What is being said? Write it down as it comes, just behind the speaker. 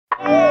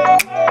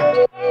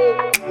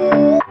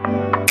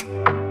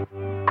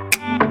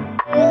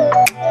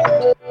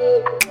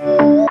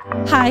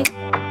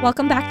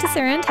Welcome back to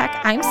Sarah in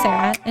Tech. I'm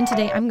Sarah, and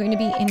today I'm going to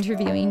be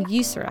interviewing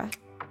Yusra.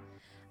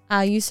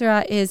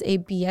 Yusra is a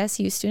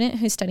BSU student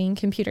who's studying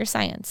computer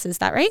science. Is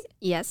that right?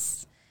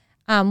 Yes.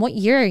 What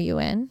year are you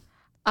in?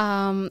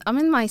 I'm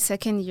in my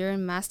second year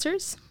in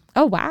master's.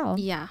 Oh, wow.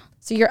 Yeah.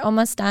 So you're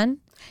almost done?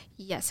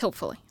 Yes,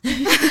 hopefully.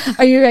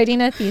 Are you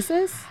writing a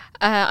thesis?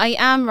 I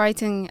am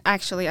writing,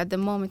 actually, at the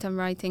moment, I'm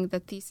writing the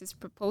thesis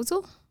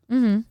proposal.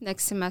 Mm-hmm.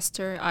 Next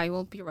semester, I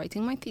will be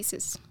writing my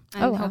thesis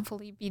and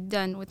hopefully be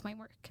done with my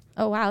work.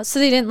 Oh, wow. So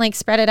they didn't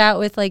spread it out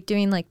with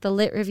doing the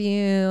lit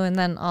review and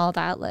then all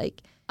that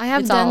I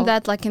have done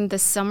that in the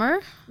summer,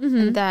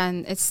 and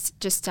then it's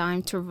just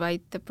time to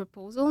write the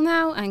proposal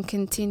now and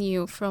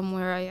continue from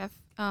where I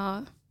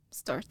have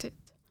started.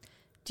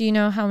 Do you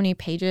know how many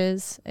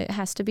pages it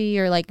has to be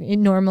or it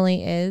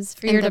normally is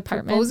for your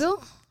department?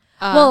 Proposal?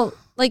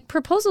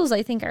 Proposals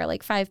I think are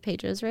 5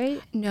 pages,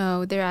 right?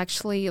 No, they're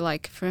actually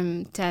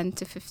from 10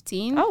 to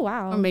 15. Oh,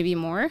 wow. Or maybe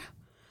more.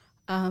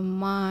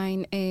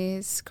 Mine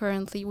is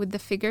currently with the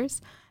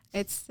figures.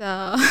 It's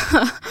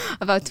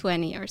about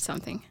 20 or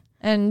something.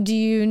 And do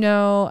you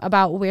know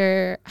about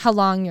how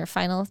long your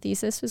final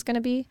thesis was going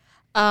to be?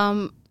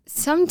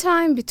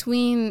 Sometime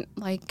between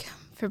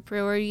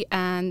February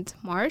and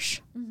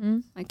March. Mm-hmm.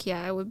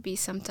 It would be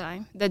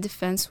sometime. The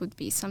defense would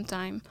be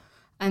sometime.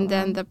 And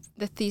then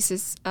the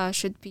thesis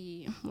should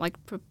be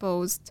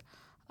proposed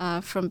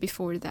from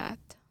before that.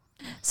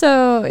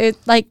 So it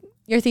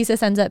your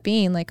thesis ends up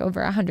being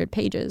over 100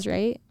 pages,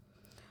 right?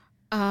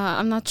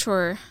 I'm not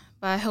sure,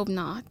 but I hope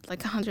not.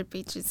 100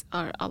 pages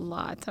are a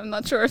lot. I'm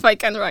not sure if I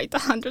can write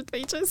 100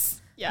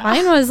 pages. Yeah.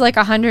 Mine was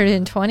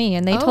 120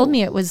 and they told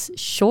me it was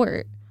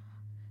short.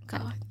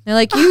 God.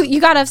 They're you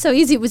got off so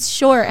easy, it was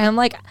short. And I'm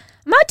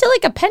I'm out to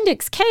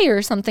Appendix K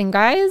or something,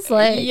 guys.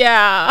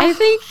 Yeah.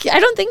 I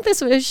don't think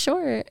this was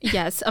short.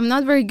 Yes, I'm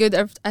not very good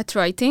at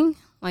writing,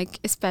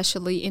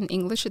 especially in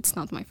English. It's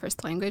not my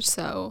first language,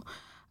 so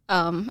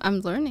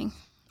I'm learning.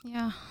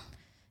 Yeah.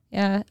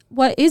 Yeah.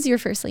 What is your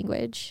first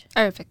language?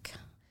 Arabic.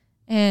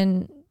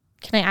 And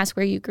can I ask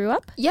where you grew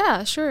up?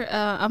 Yeah, sure.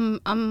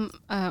 I'm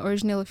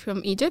originally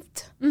from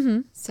Egypt,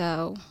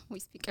 so we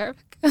speak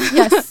Arabic.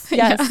 Yes.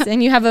 Yeah.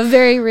 And you have a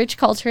very rich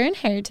culture and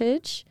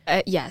heritage.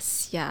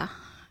 Yes, yeah,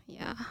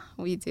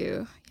 we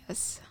do.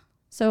 Yes.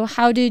 So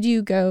how did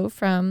you go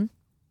from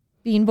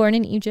being born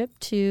in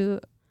Egypt to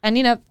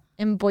ending up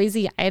in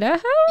Boise,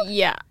 Idaho?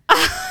 Yeah.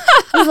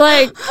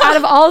 It's out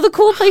of all the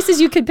cool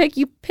places you could pick,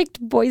 you picked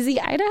Boise,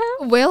 Idaho?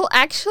 Well,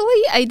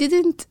 actually, I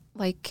didn't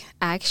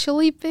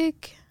actually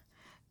pick.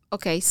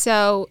 Okay,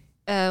 so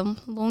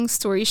long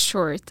story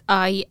short,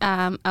 I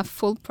am a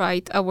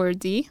Fulbright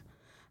awardee,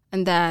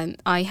 and then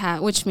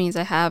which means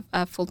I have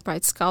a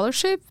Fulbright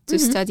scholarship to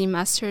study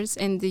masters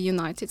in the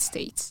United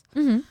States.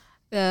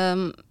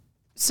 Mm-hmm.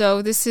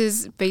 So this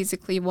is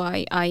basically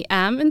why I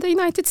am in the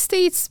United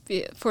States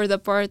for the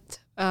part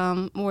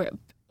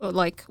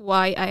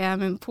why I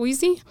am in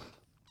Boise,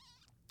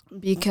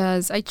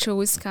 because I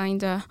chose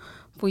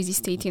Boise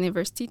State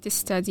University to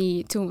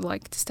study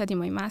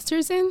my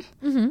master's in.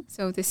 Mm-hmm.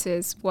 So this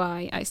is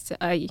why I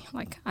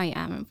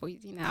am in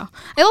Boise now.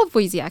 I love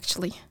Boise,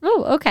 actually.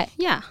 Oh, okay.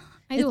 Yeah,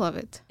 I do love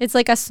it. It's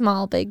a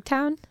small, big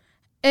town.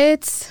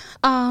 It's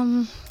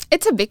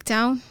a big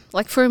town.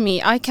 For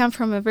me, I come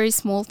from a very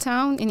small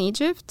town in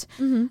Egypt,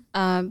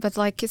 but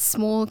a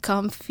small,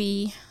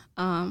 comfy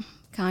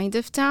kind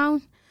of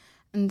town.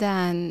 And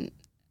then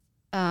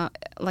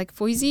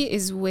Boise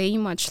is way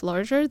much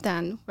larger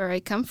than where I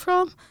come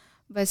from,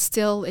 but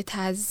still it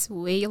has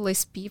way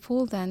less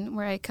people than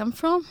where I come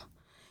from.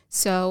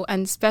 So,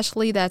 and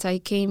especially that I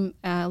came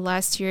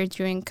last year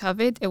during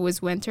COVID, it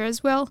was winter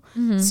as well.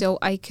 Mm-hmm. So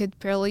I could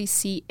barely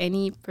see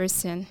any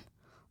person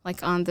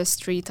on the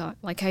street.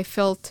 I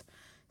felt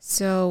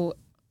so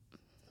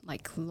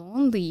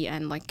lonely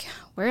and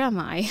where am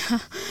I?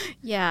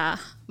 Yeah,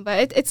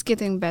 but it's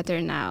getting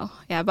better now.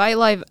 Yeah, but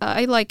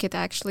I like it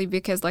actually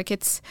because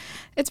it's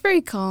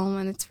very calm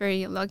and it's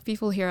very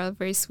people here are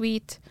very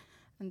sweet,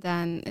 and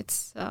then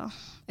it's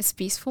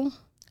peaceful.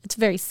 It's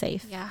very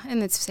safe. Yeah,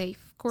 and it's safe,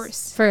 of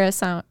course. For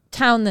a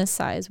town this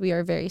size, we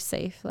are very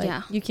safe.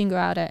 You can go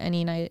out at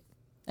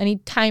any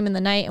time in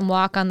the night and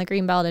walk on the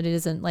Greenbelt. It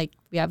isn't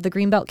we have the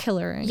Greenbelt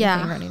killer or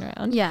anything running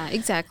around. Yeah,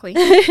 exactly.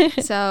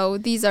 So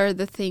these are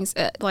the things,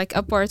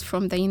 apart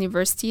from the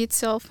university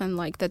itself and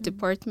the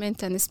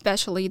department, and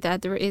especially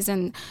that there is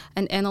an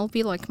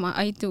NLP.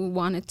 I do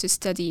wanted to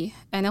study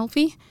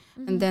NLP,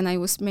 and then I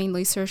was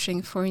mainly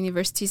searching for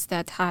universities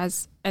that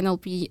has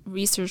NLP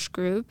research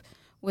group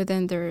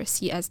within their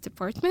CS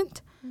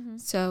department. Mm-hmm.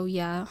 So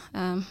yeah,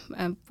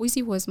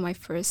 Boise was my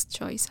first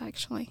choice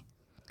actually.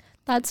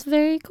 That's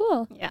very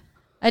cool. Yeah.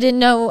 I didn't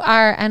know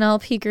our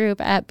NLP group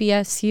at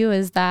BSU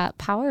is that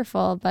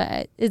powerful,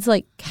 but it's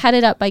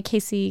headed up by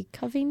Casey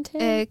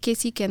Covington.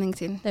 Casey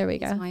Kennington. There we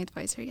go. He's my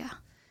advisor, yeah.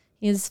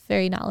 He's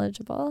very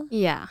knowledgeable.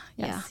 Yeah,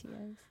 yes, he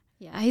is.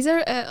 Yeah,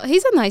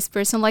 he's a nice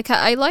person.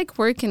 I like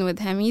working with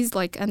him. He's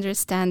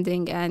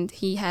understanding, and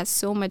he has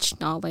so much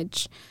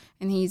knowledge,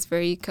 and he's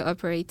very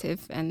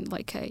cooperative, and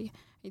I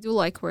do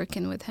like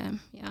working with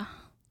him. Yeah.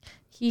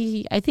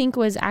 he, I think,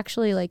 was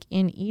actually like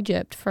in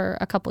Egypt for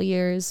a couple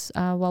years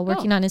while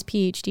working on his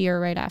PhD or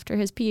right after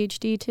his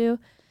PhD too.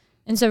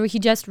 And so he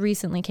just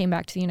recently came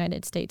back to the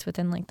United States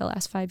within like the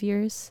last 5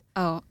 years.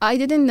 Oh, I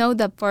didn't know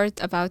the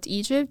part about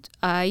Egypt.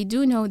 I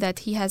do know that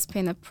he has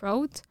been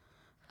abroad,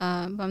 but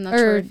I'm not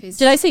sure if he's...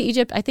 Did I say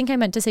Egypt? I think I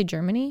meant to say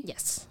Germany.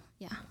 Yes.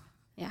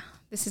 Yeah.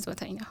 This is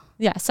what I know.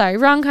 Yeah, sorry.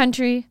 Wrong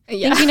country.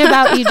 Yeah. Thinking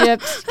about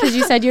Egypt because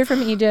you said you're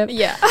from Egypt.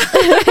 Yeah.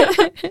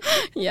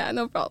 Yeah,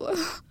 no problem.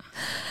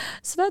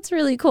 So that's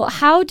really cool.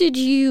 How did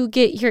you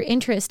get your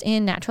interest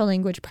in natural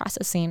language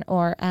processing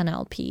or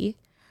NLP?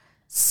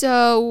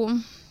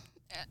 So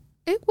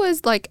it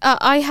was like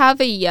I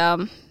have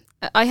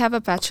a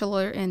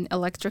bachelor in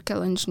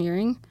electrical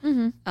engineering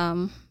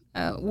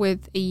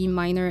with a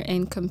minor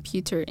in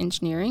computer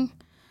engineering,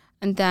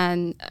 and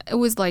then it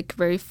was like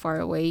very far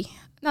away,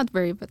 not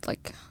very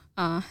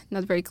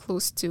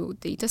close to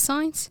data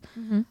science.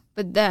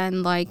 But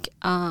then like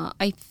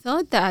I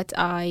thought that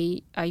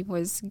I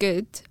was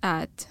good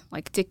at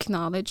like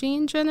technology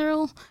in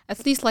general.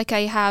 At least like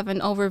I have an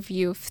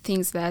overview of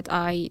things that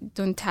I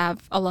don't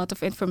have a lot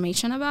of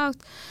information about.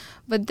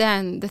 But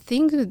then the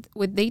thing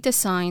with data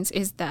science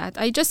is that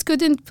I just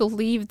couldn't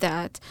believe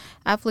that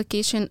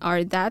applications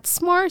are that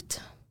smart.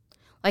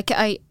 Like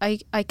I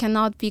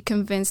cannot be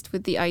convinced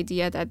with the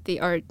idea that they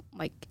are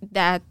like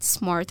that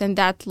smart and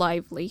that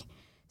lively.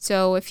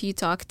 So if you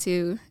talk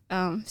to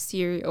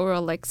Siri or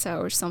Alexa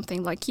or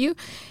something, like you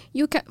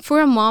can,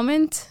 for a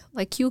moment,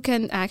 like you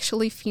can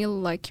actually feel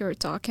like you're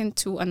talking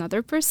to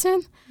another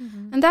person.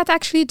 And that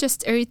actually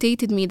just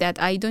irritated me that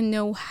I don't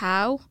know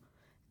how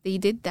they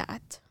did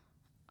that.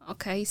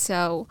 Okay,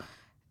 so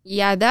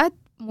yeah, that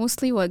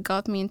mostly what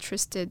got me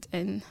interested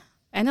in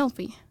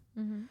NLP.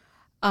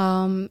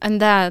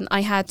 And then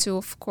I had to,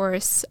 of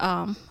course,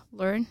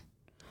 learn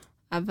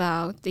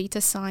about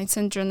data science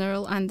in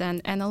general and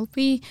then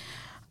NLP.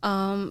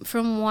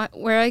 From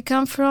where I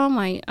come from,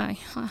 I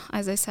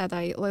as I said,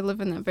 I live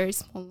in a very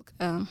small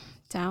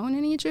town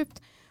in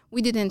Egypt.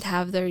 We didn't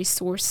have the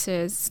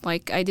resources.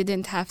 Like I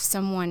didn't have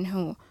someone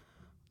who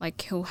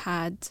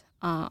had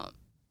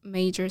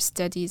major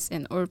studies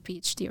in or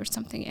PhD or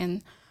something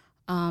in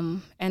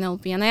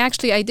NLP. And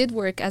I did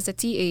work as a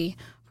TA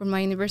for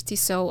my university,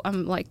 so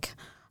I'm like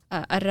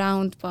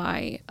around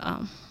by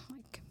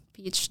like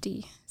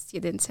PhD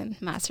students and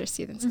master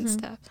students and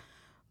stuff.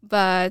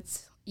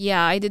 But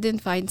yeah, I didn't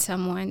find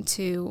someone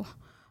to,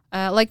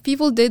 like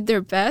people did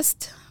their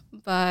best,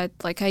 but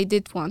like I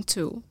did want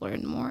to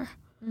learn more.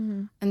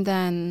 And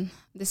then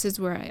this is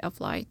where I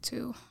applied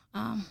to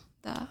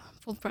the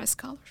Fulbright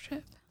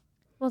scholarship.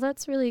 Well,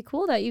 that's really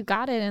cool that you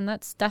got it, and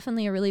that's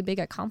definitely a really big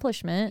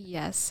accomplishment.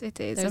 Yes,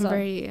 it is. I'm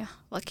very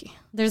lucky.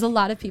 There's a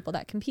lot of people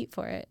that compete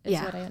for it, is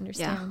what I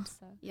understand. Yeah.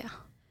 So. Yeah.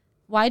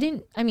 Why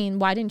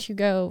didn't you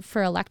go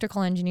for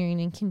electrical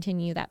engineering and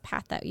continue that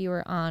path that you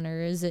were on,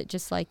 or is it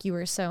just like you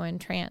were so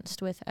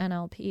entranced with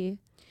NLP?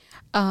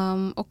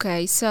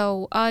 Okay,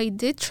 so I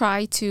did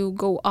try to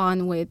go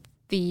on with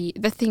the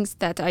things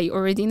that I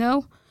already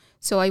know.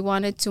 So I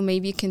wanted to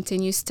maybe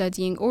continue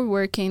studying or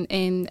working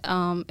in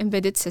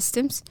embedded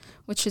systems,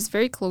 which is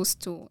very close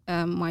to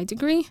my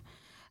degree.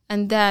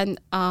 And then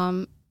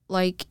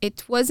like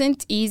it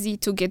wasn't easy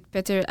to get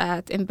better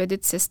at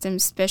embedded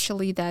systems,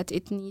 especially that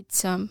it needs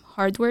some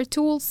hardware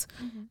tools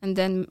and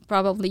then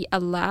probably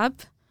a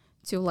lab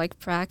to like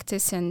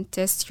practice and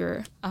test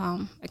your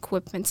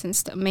equipment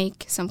and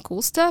make some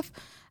cool stuff.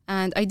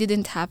 And I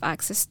didn't have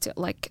access to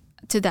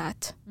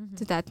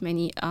that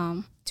many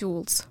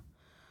tools.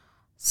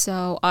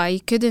 So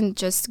I couldn't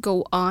just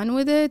go on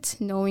with it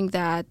knowing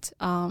that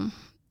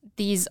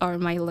these are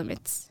my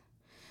limits.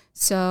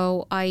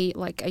 So I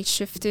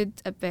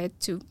shifted a bit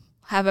to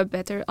have a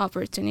better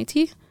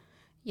opportunity.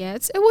 Yeah,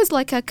 it was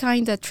like a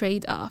kind of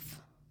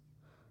trade-off.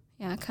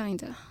 Yeah,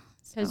 kind of.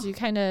 Because you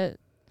kind of,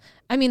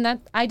 I mean,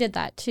 that I did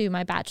that too.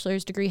 My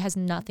bachelor's degree has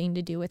nothing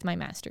to do with my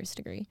master's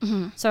degree.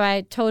 So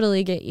I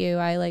totally get you.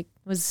 I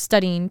was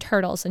studying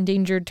turtles,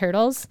 endangered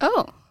turtles.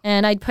 Oh.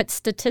 And I'd put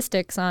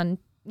statistics on,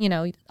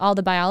 all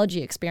the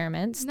biology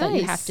experiments that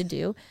you have to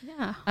do.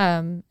 Yeah.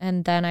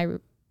 And then I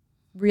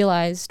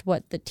realized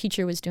what the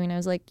teacher was doing. I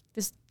was like,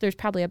 there's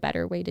probably a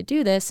better way to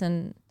do this.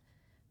 And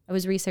I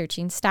was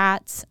researching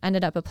stats,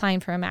 ended up applying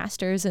for a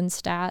master's in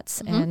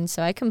stats. And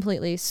so I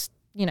completely,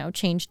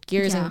 changed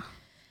gears and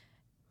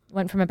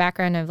went from a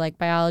background of like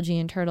biology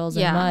and turtles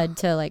and mud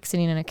to like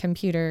sitting in a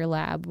computer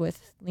lab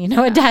with,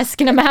 a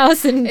desk and a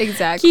mouse and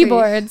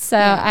keyboard. So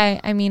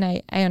I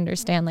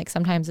understand like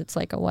sometimes it's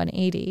like a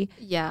 180.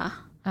 Yeah.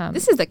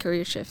 This is a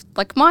career shift.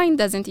 Like mine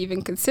doesn't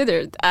even consider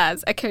it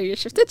as a career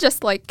shift. It's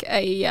just like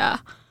a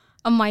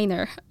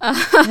minor.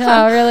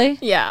 Oh, really?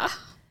 Yeah.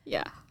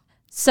 Yeah.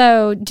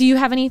 So do you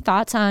have any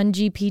thoughts on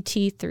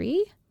GPT-3?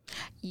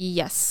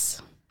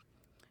 Yes.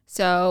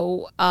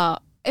 So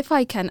if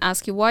I can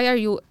ask you, why are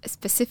you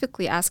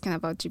specifically asking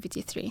about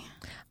GPT-3?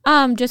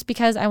 Just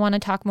because I want to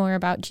talk more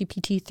about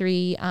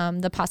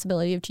GPT-3, the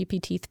possibility of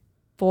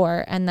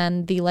GPT-4, and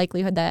then the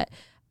likelihood that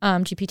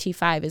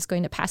GPT-5 is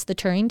going to pass the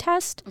Turing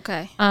test.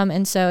 Okay.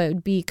 And so it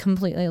would be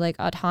completely like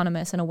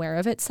autonomous and aware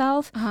of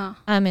itself. Uh-huh.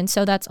 And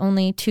so that's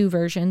only 2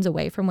 versions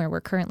away from where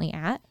we're currently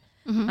at.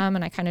 Mm-hmm.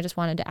 And I kind of just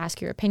wanted to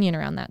ask your opinion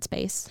around that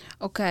space.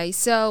 Okay,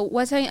 so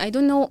what I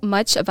don't know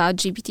much about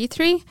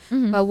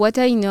GPT-3, but what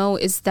I know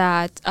is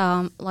that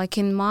like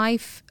in my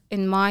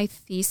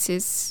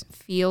thesis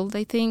field,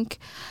 I think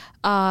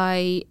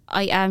I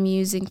am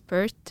using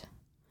BERT.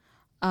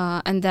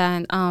 And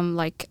then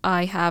like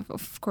I have,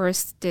 of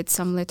course, did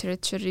some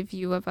literature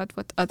review about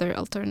what other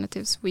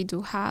alternatives we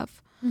do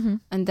have.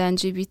 And then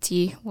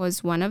GPT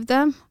was one of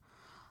them.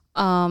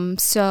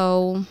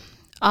 So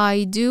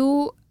I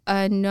do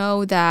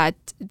know that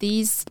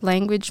these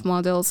language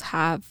models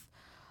have,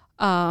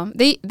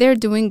 they're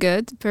doing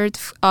good. BERT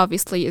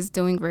obviously is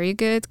doing very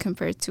good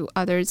compared to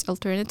others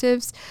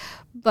alternatives.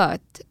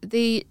 But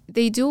they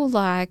do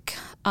lack,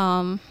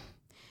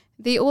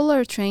 they all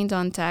are trained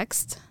on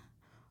text,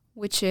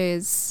 which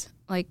is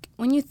like,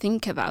 when you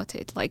think about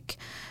it, like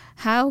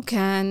how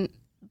can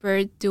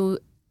BERT do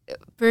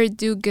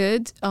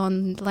good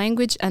on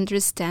language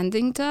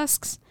understanding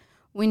tasks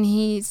when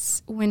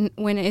it's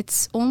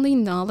only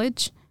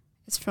knowledge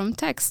is from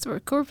text or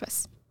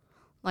corpus?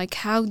 Like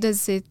how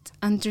does it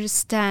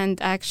understand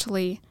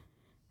actually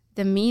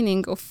the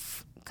meaning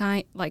of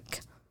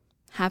like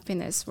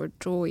happiness or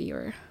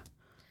joy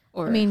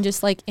or I mean,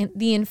 just like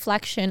the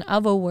inflection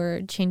of a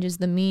word changes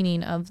the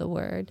meaning of the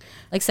word.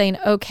 Like saying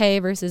okay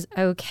versus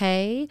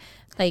okay.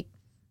 Like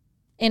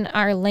in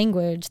our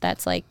language,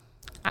 that's like,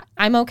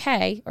 I'm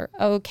okay, or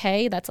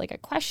okay, that's like a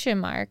question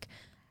mark.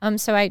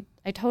 So I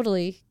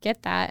totally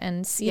get that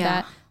and see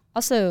that.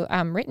 Also,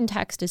 written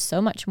text is so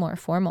much more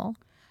formal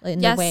in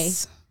the way.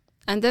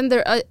 And then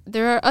there are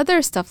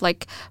other stuff,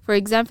 like, for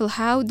example,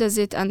 how does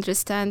it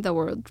understand the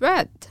word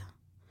red?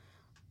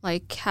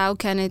 Like, how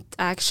can it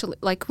actually,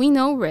 like, we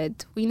know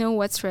red. We know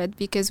what's red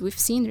because we've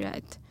seen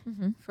red.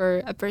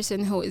 For a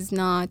person who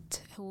isn't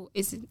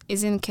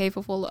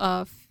capable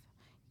of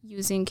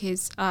using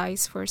his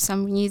eyes for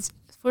some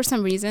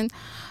reason,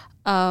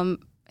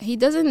 he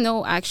doesn't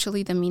know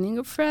actually the meaning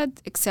of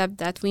red, except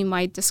that we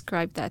might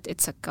describe that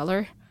it's a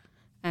color,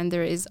 and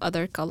there is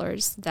other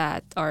colors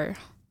that are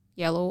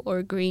yellow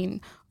or green,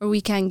 or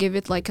we can give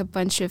it like a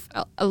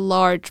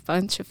large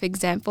bunch of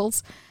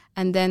examples.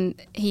 And then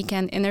he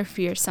can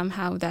interfere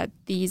somehow that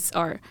these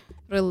are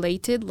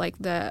related, like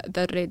the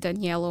red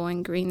and yellow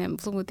and green and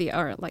blue, they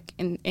are like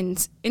in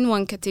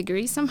one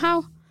category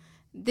somehow.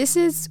 This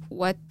is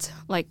what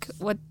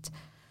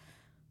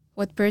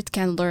BERT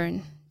can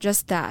learn,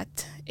 just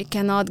that. It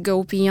cannot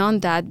go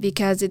beyond that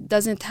because it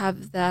doesn't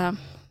have the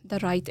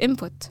right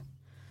input.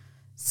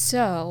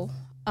 So,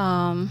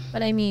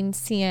 but I mean,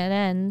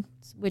 CNN,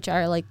 which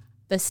are like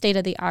the state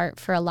of the art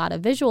for a lot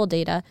of visual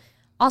data,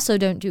 also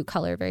don't do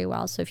color very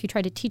well. So if you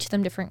try to teach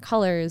them different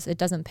colors, it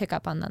doesn't pick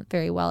up on them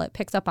very well. It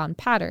picks up on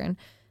pattern.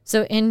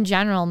 So in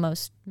general,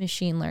 most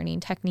machine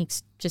learning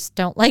techniques just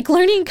don't like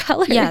learning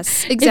color.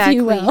 Yes, exactly. If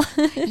you will.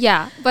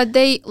 Yeah, but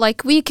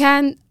we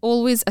can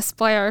always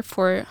aspire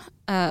for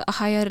a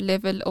higher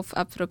level of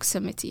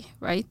approximity,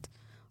 right?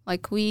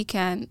 Like we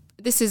can,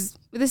 this is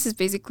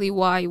basically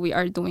why we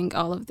are doing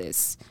all of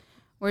this.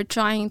 We're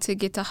trying to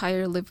get a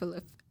higher level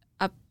of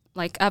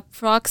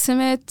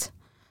approximate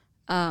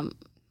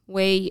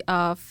way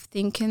of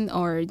thinking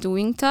or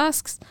doing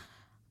tasks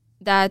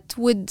that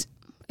would,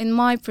 in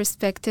my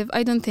perspective,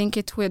 I don't think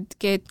it would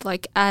get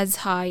like as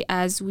high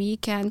as we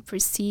can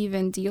perceive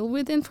and deal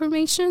with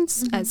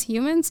informations as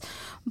humans,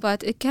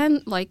 but it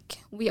can, like,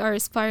 we are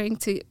aspiring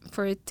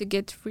for it to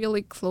get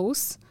really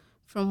close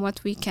from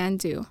what we can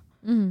do.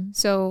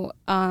 So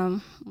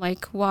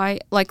like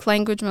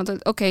language model,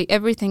 okay,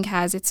 everything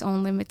has its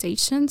own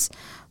limitations,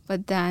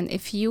 but then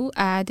if you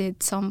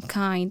added some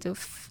kind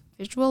of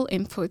visual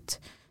input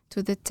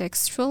to the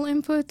textual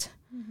input,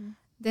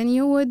 then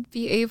you would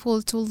be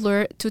able to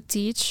learn to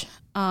teach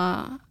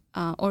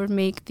or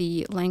make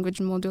the language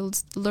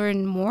models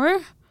learn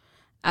more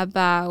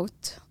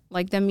about,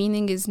 like, the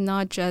meaning is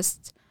not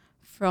just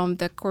from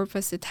the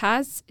corpus it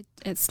has,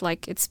 it's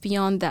like it's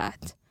beyond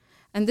that.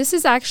 And this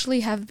is actually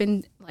have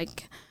been,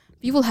 like,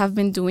 people have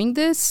been doing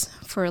this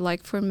for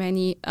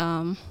many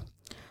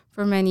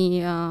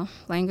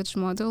language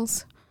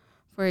models.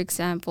 For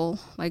example,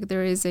 like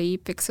there is a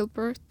pixel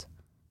BERT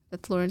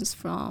that learns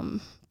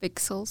from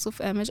pixels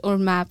of image or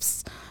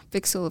maps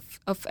pixel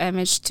of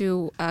image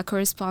to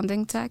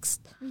corresponding text.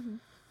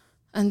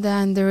 And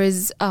then there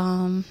is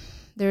one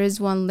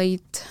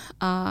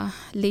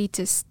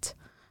latest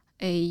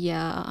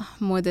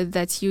model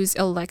that use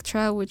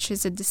Electra, which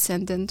is a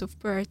descendant of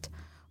BERT,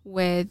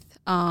 with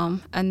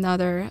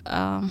another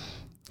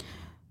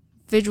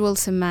visual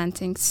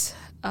semantics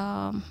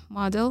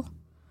model.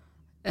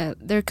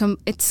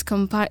 It's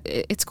called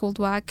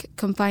WAC,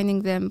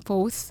 combining them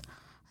both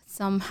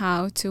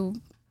somehow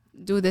to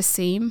do the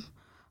same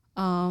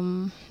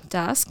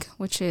task,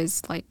 which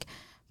is like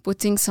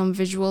putting some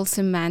visual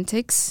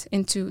semantics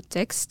into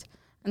text.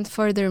 And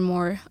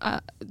furthermore,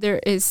 there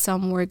is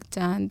some work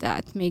done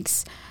that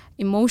makes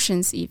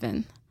emotions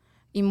even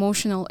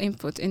emotional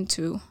input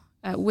into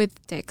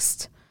with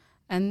text.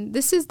 And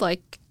this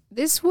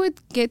would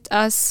get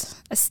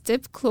us a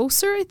step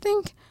closer, I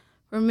think.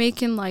 We're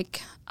making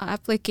like an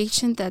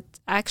application that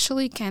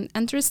actually can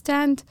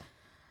understand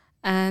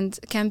and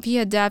can be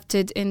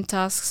adapted in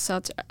tasks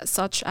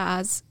such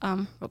as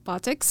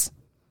robotics.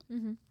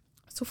 Mm-hmm.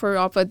 So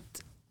for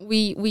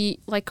we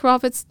like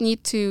robots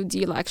need to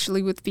deal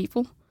actually with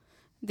people.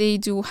 They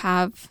do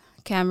have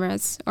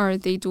cameras or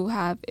they do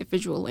have a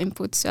visual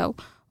input. So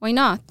why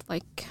not?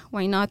 Like,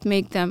 why not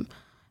make them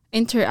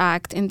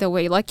interact in the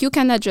way? Like, you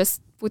cannot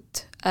just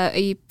put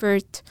a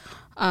BERT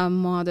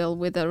model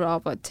with a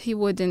robot. He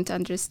wouldn't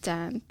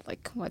understand,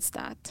 like, what's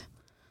that?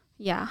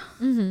 Yeah.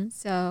 Mm-hmm.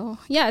 So,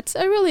 yeah, it's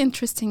a really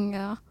interesting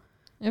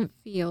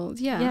field.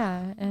 Yeah.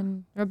 Yeah,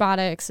 and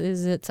robotics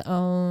is its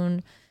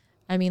own.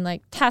 I mean,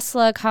 like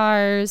Tesla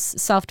cars,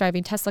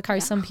 self-driving Tesla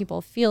cars, some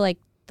people feel like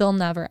they'll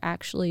never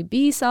actually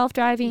be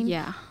self-driving.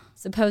 Yeah.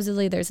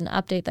 Supposedly there's an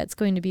update that's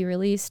going to be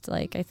released,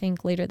 like I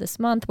think later this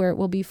month, where it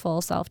will be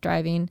full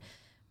self-driving.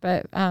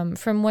 But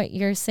from what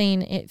you're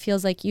saying, it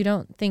feels like you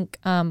don't think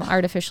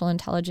artificial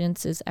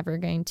intelligence is ever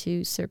going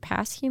to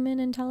surpass human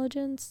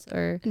intelligence,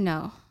 or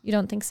No. you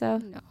don't think so?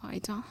 No, I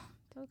don't.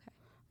 Okay.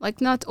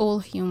 Like, not all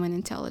human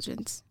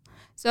intelligence.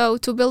 So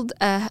to build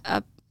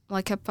a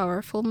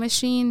powerful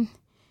machine,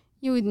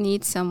 you would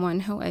need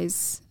someone who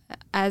is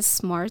as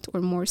smart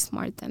or more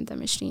smart than the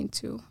machine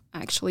to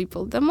actually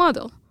build the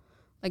model.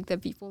 Like the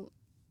people,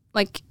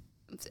 like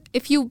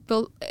if you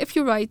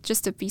write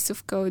just a piece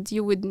of code,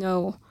 you would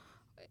know.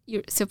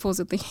 You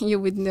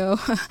would know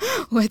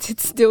what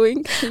it's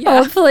doing. Yeah.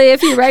 Hopefully,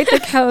 if you write the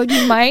code,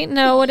 you might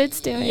know what it's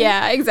doing.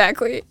 Yeah,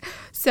 exactly.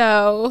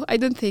 So I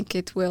don't think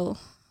it will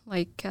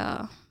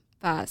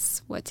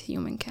pass what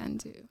human can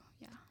do.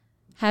 Yeah.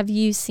 Have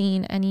you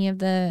seen any of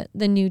the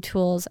new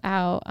tools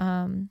out?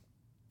 I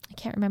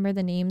can't remember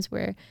the names,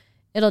 where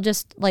it'll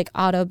just like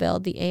auto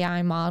build the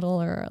AI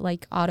model or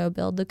like auto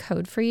build the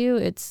code for you.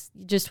 It's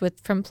just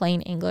from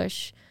plain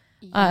English.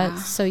 Yeah.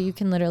 So you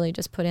can literally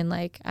just put in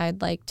like,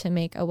 I'd like to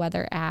make a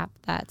weather app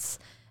that's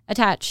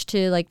attached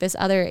to like this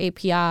other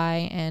API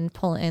and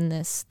pull in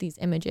these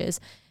images,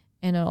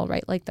 and it'll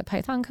write like the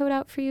Python code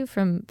out for you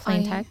from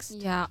plain text.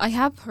 Yeah, I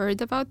have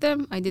heard about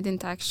them. I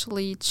didn't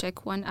actually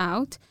check one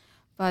out,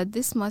 but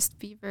this must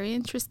be very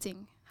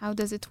interesting. How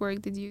does it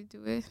work? Did you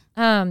do it?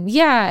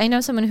 Yeah, I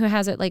know someone who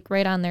has it like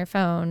right on their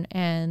phone,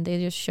 and they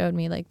just showed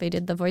me like they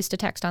did the voice to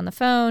text on the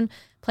phone,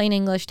 plain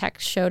English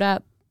text showed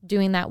up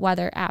doing that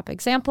weather app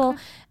example,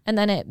 and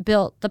then it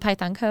built the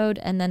Python code,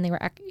 and then they were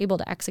able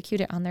to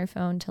execute it on their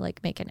phone to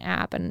like make an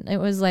app, and it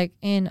was like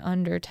in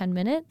under 10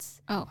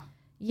 minutes. Oh.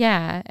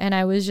 Yeah, and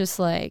I was just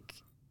like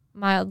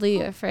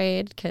mildly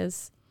afraid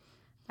because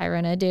I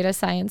run a data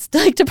science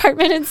like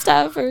department and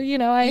stuff, or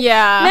I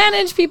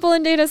manage people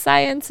in data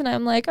science, and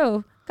I'm like,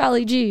 oh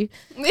golly gee.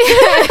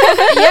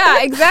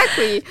 Yeah,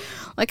 exactly.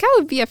 Like, I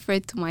would be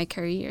afraid to my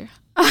career.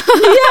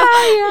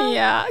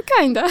 Yeah,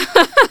 kind of.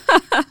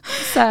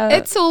 So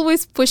it's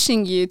always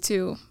pushing you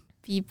to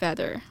be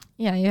better.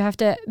 Yeah, you have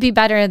to be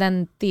better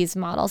than these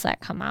models that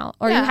come out,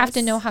 or you have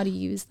to know how to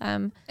use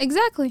them.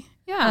 Exactly.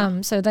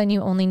 Yeah. So then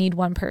you only need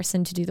one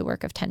person to do the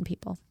work of 10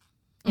 people,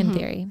 in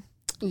theory.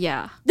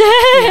 Yeah.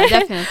 Yeah,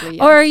 definitely.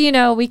 Yeah.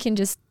 Or we can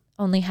just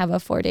only have a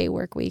 4-day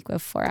work week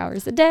with 4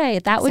 hours a day.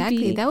 That would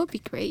be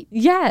great.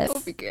 Yes. That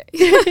would be great.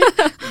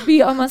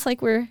 Be almost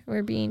like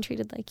we're being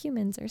treated like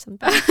humans or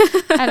something.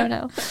 I don't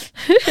know.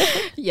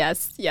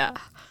 Yes, yeah.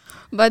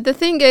 But the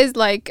thing is,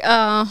 like,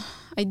 I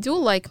do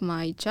like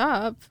my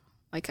job.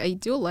 Like, I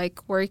do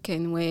like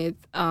working with,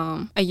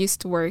 I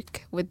used to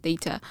work with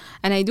data,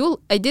 and I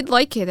did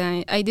like it,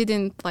 and I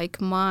didn't like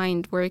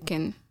mind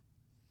working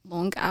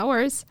long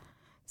hours.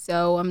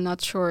 So I'm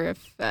not sure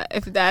if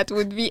that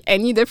would be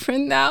any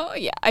different now.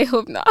 Yeah, I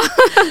hope not.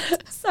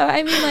 So,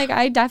 I mean, like,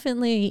 I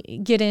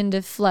definitely get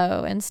into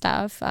flow and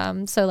stuff.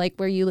 So, like,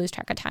 where you lose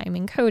track of time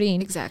in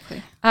coding.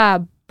 Exactly.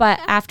 But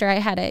after I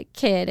had a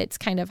kid, it's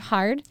kind of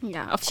hard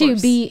to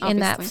be in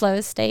that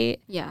flow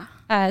state. Yeah.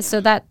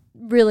 So that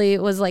really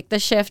was, like, the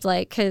shift,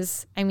 like,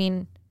 because, I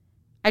mean,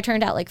 I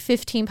turned out like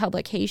 15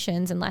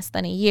 publications in less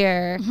than a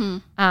year,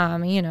 and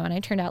I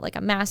turned out like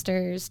a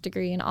master's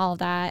degree and all of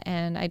that.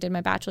 And I did my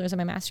bachelor's and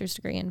my master's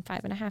degree in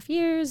 5.5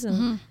 years,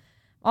 and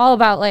all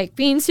about like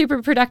being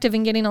super productive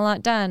and getting a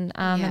lot done.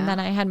 And then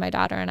I had my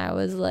daughter, and I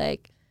was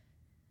like,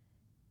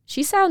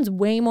 she sounds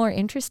way more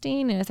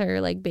interesting with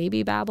her like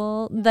baby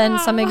babble than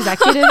some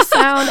executives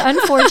sound,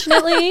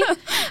 unfortunately.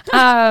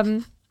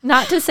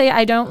 Not to say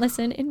I don't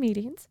listen in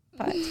meetings.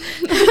 But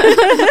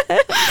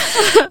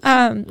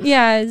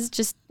it's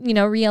just,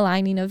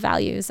 realigning of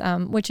values,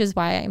 which is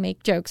why I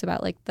make jokes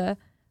about like the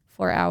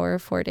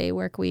 4-day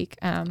work week.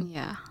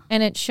 And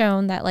it's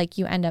shown that like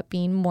you end up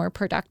being more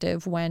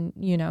productive when,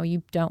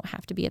 you don't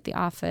have to be at the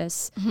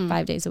office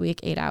 5 days a week,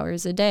 8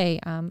 hours a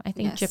day. I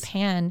think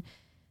Japan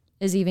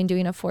is even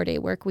doing a 4-day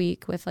work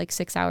week with like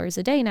 6 hours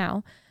a day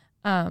now.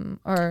 I've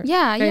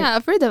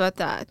heard about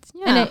that.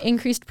 Yeah. And it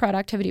increased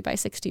productivity by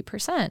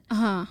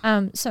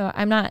 60%. So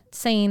I'm not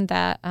saying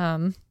that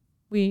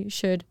we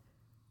should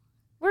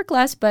work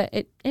less, but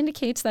it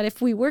indicates that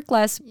if we work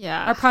less,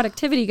 our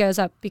productivity goes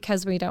up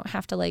because we don't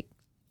have to like.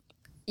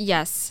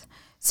 Yes.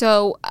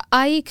 So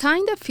I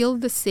kind of feel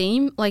the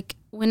same. Like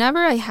whenever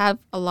I have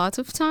a lot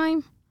of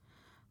time,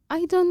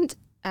 I don't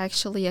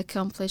actually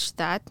accomplish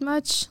that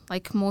much.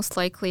 Like most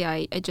likely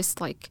I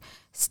just like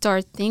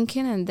start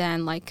thinking and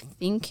then like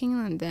thinking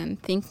and then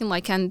thinking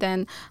like, and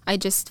then I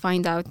just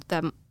find out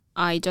that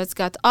I just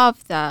got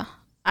off the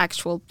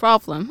actual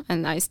problem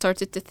and I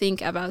started to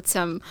think about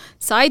some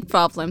side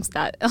problems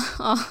that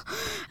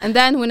and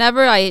then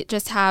whenever I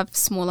just have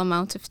small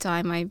amount of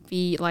time, I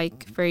be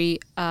like very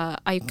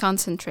I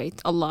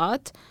concentrate a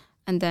lot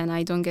and then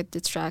I don't get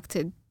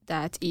distracted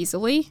that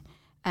easily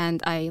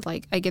and I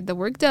get the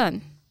work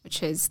done,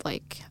 which is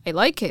like I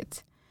like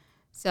it.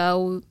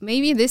 So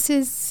maybe this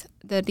is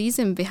the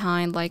reason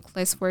behind like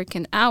less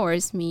working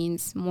hours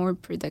means more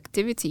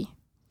productivity.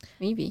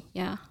 Maybe,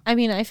 yeah. I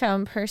mean, I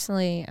found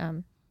personally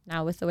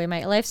now with the way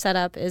my life's set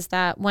up is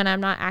that when I'm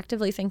not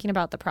actively thinking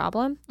about the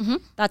problem,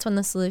 that's when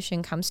the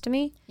solution comes to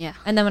me. Yeah.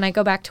 And then when I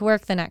go back to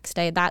work the next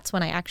day, that's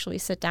when I actually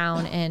sit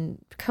down and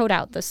code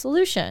out the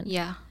solution.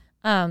 Yeah.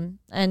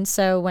 And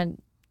so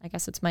when I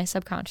guess it's my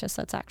subconscious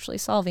that's actually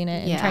solving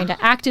it and trying to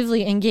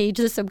actively engage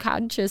the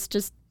subconscious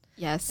just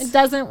it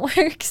doesn't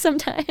work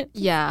sometimes.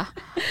 Yeah.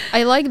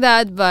 I like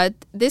that, but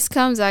this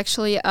comes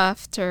actually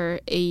after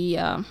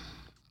a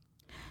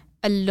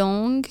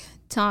long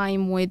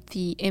time with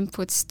the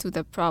inputs to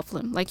the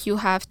problem. Like you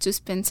have to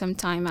spend some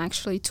time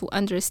actually to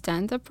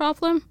understand the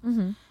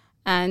problem.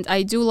 And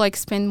I do like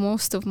spend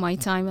most of my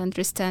time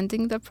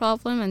understanding the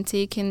problem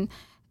and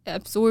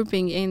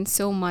absorbing in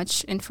so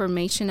much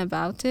information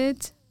about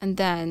it. And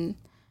then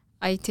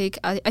I think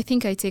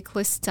I take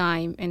less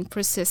time in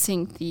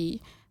processing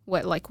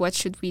what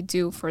should we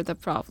do for the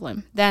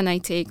problem. Then I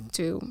take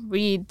to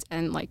read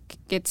and like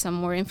get some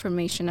more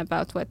information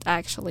about what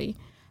actually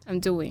I'm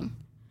doing.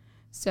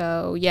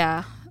 So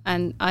yeah,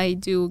 and I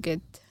do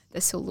get the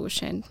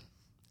solution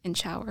in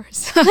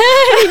showers.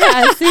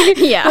 Yeah,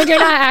 see? Yeah. When you're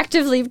not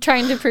actively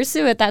trying to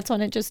pursue it, that's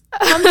when it just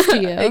comes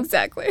to you.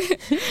 Exactly.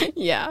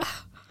 Yeah.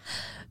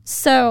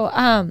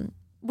 So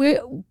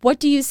what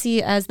do you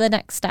see as the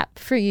next step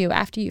for you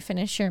after you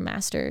finish your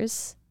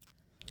master's?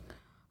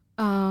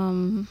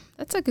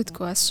 That's a good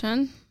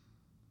question.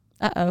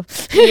 Uh-oh.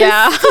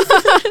 Yeah.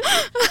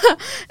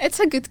 It's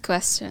a good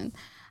question.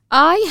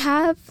 I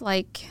have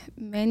like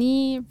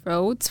many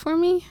roads for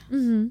me.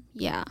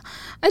 Yeah.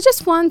 I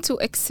just want to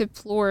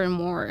explore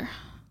more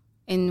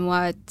in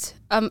what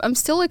I'm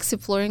still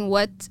exploring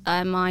what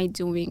am I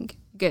doing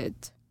good.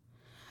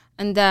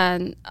 And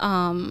then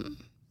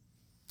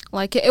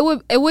like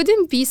it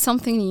wouldn't be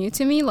something new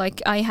to me.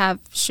 Like I have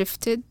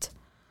shifted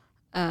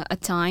a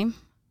time.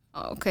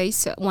 Okay,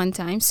 so one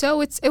time.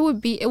 So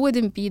it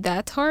wouldn't be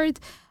that hard,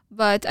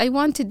 but I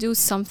want to do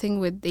something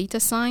with data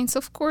science,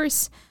 of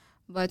course.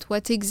 But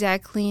what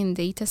exactly in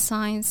data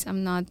science,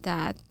 I'm not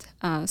that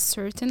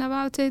certain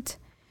about it.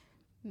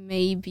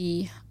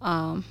 Maybe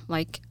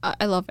like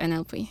I love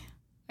NLP.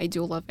 I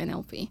do love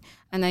NLP.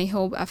 And I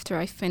hope after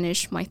I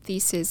finish my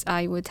thesis,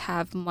 I would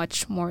have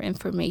much more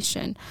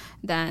information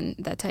than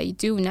that I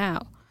do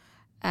now.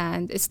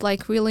 And it's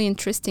like really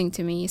interesting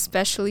to me,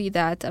 especially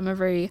that I'm a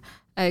very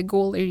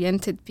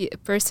goal-oriented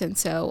person.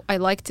 So I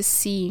like to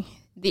see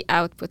the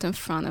output in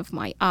front of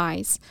my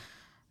eyes.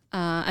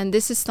 And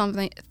this is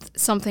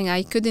something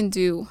I couldn't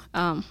do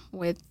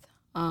with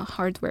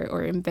hardware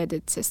or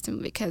embedded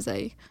system because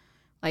I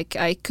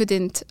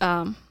couldn't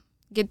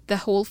get the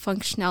whole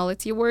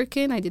functionality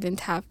working. I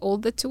didn't have all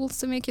the tools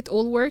to make it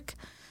all work.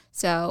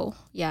 So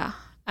yeah,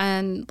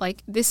 and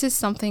like this is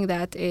something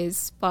that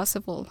is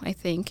possible, I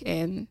think,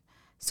 in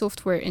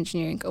software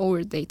engineering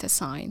or data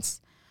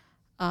science.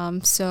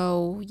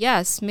 So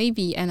yes,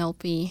 maybe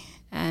NLP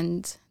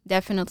and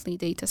definitely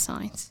data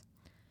science.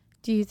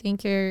 Do you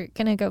think you're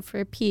going to go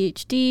for a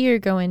PhD or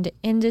go into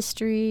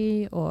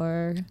industry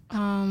or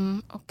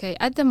okay,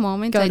 at the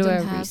moment I don't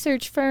have a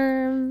research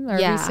firm or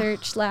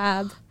research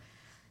lab?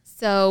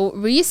 So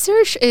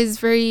research is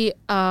very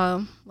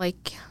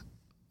like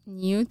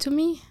new to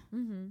me.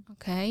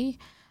 Okay.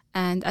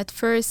 And at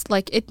first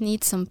like it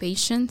needs some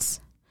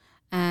patience.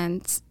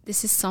 And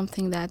this is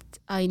something that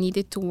I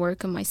needed to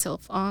work on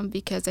myself on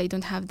because I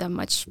don't have that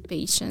much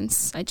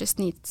patience. I just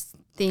need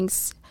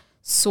things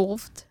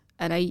solved.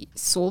 And I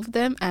solved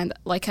them, and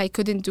like I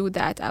couldn't do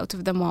that out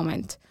of the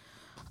moment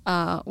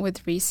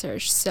with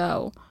research.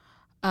 So,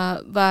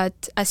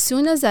 but as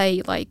soon as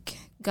I like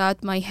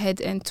got my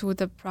head into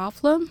the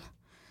problem,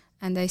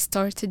 and I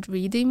started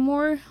reading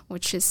more,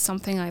 which is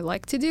something I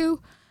like to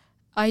do,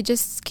 I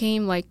just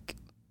came like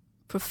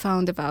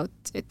profound about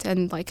it,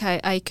 and like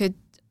I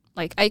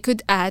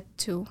could add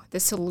to the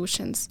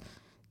solutions.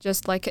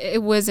 Just like I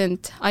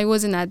wasn't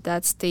at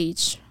that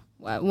stage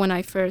when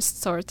I first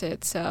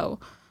started, so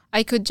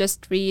I could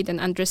just read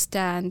and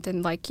understand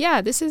and like, yeah,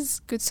 this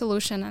is good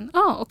solution. And,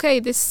 oh, okay,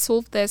 this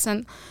solved this.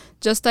 And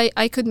just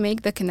I could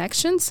make the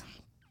connections,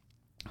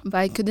 but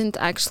I couldn't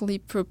actually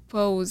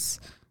propose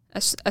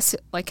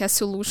like a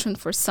solution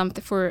for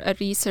something, for a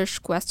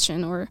research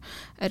question or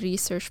a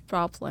research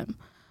problem.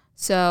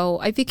 So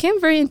I became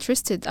very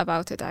interested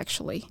about it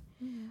actually.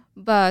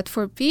 But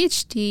for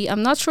PhD,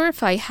 I'm not sure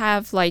if I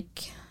have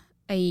like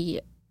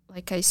a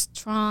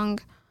strong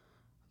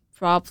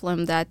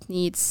problem that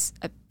needs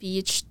a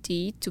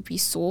PhD to be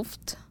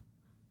solved,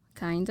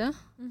 kinda.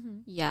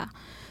 Yeah.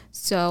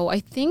 So I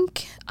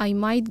think I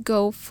might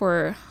go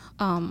for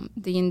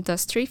the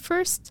industry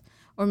first,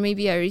 or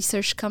maybe a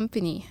research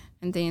company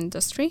in the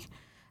industry,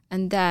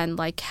 and then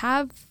like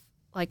have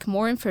like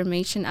more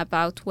information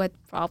about what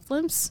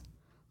problems,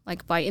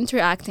 like by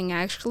interacting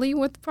actually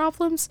with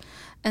problems,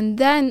 and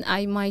then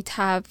I might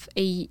have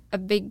a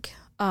big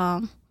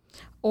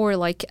or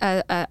like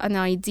an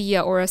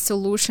idea or a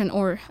solution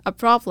or a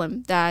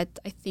problem that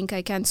I think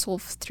I can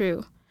solve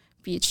through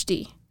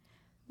PhD.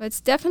 But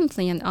it's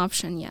definitely an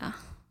option, yeah.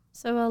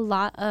 So a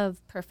lot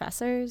of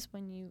professors,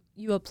 when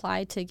you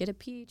apply to get a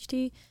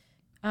PhD,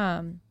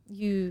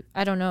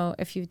 I don't know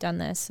if you've done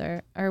this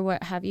or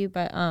what have you,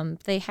 but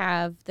they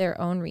have their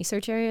own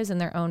research areas and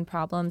their own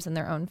problems and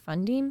their own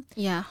funding.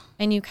 Yeah.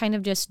 And you kind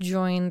of just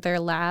join their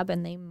lab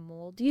and they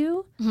mold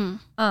you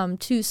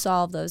to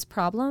solve those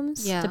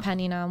problems,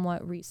 depending on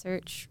what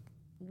research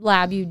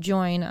lab you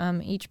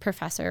join. Each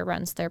professor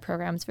runs their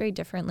programs very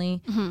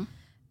differently.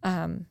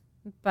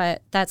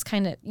 But that's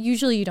kind of,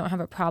 usually you don't have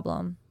a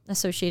problem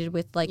associated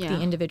with like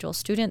the individual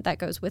student that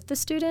goes with the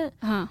student.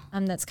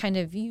 That's kind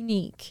of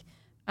unique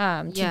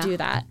to do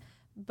that.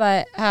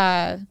 But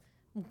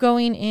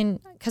going in,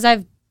 because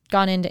I've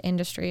gone into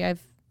industry,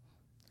 I've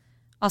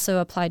also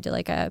applied to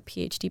like a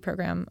PhD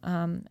program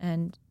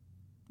and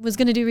was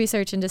going to do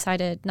research and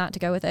decided not to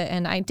go with it.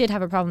 And I did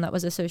have a problem that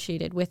was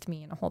associated with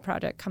me and a whole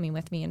project coming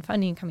with me and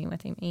funding coming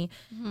with me.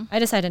 I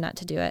decided not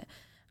to do it.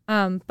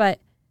 But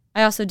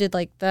I also did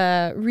like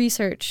the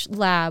research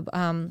lab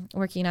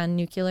working on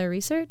nuclear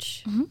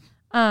research.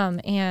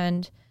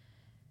 And,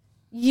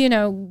 you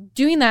know,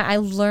 doing that, I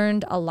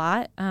learned a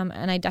lot.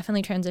 And I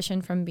definitely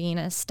transitioned from being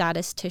a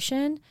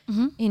statistician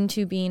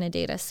into being a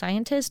data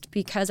scientist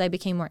because I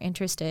became more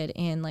interested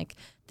in like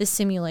the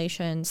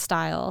simulation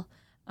style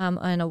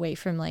and away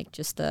from like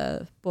just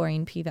the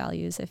boring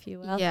p-values, if you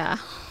will. Yeah.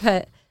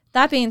 But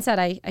that being said,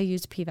 I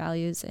used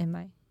p-values in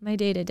my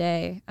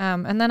day-to-day.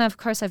 And then, of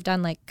course, I've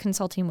done, like,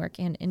 consulting work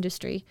in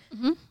industry.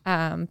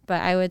 But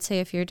I would say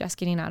if you're just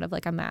getting out of,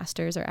 like, a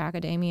master's or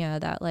academia,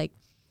 that, like,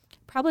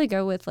 probably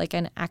go with, like,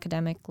 an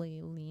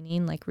academically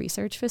leaning, like,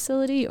 research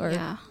facility or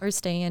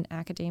stay in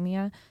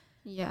academia.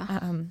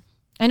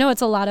 I know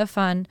it's a lot of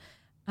fun,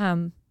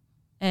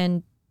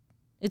 and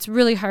it's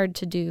really hard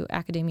to do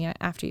academia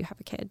after you have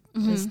a kid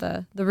is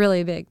the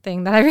really big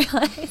thing that I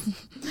realized.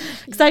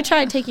 Because I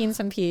tried taking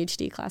some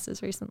PhD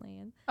classes recently.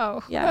 And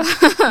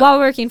while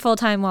working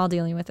full-time while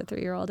dealing with a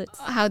 3-year-old.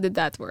 How did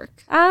that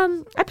work?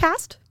 I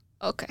passed.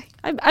 Okay.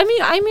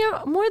 I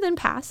mean, more than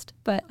passed,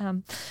 but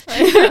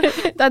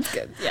that's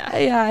good.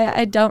 Yeah,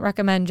 I don't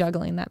recommend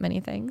juggling that many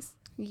things.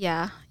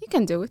 Yeah, you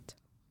can do it.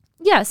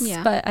 Yes,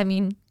 but I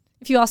mean,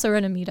 if you also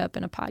run a meetup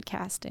and a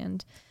podcast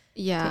and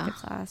take a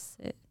class,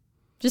 it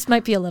just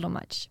might be a little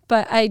much.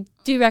 But I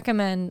do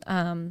recommend,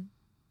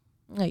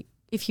 like,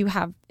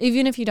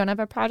 even if you don't have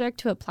a project,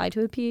 to apply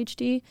to a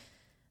PhD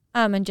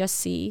and just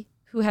see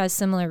who has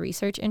similar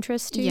research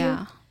interests to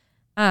you.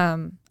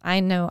 I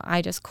know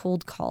I just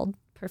cold called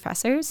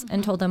professors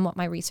and told them what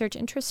my research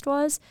interest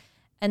was,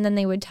 and then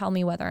they would tell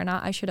me whether or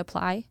not I should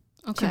apply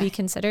to be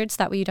considered, so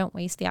that way you don't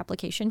waste the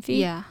application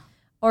fee.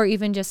 Or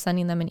even just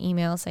sending them an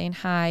email saying,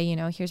 hi, you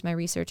know, here's my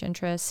research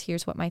interests,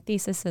 here's what my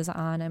thesis is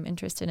on, I'm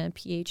interested in a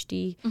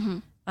PhD.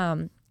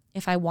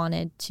 If I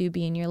wanted to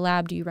be in your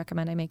lab, do you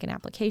recommend I make an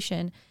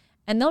application?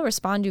 And they'll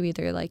respond to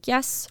either like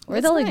yes, or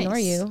they'll ignore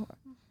you.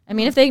 I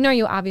mean, if they ignore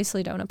you,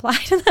 obviously don't apply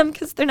to them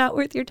because they're not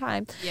worth your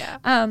time.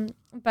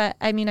 But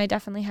I mean, I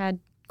definitely had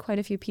quite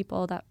a few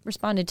people that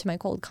responded to my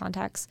cold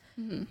contacts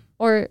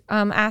or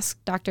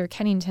ask Dr.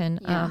 Kennington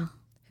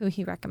who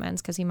he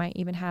recommends, because he might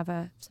even have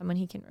someone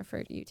he can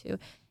refer you to,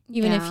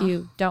 even if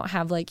you don't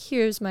have like,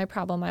 here's my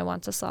problem I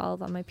want to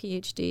solve on my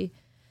PhD,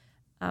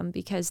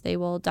 because they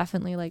will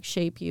definitely like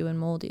shape you and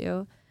mold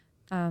you.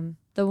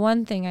 The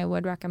one thing I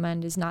would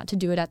recommend is not to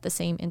do it at the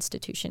same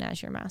institution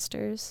as your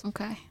master's.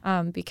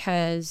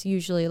 Because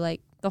usually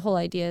like the whole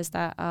idea is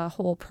that a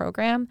whole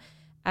program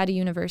at a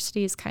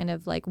university is kind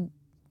of like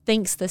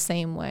thinks the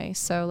same way.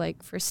 So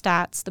like for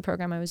stats, the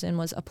program I was in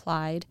was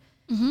applied.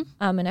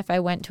 And if I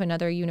went to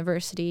another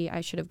university,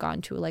 I should have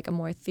gone to like a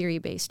more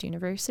theory-based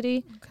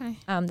university.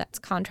 That's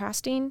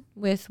contrasting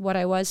with what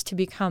I was to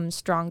become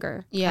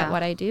stronger at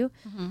what I do.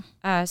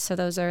 So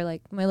those are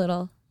like my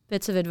little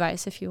bits of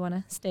advice if you want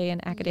to stay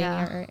in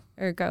academia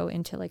or go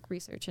into like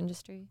research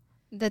industry.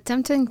 The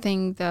tempting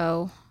thing,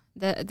 though,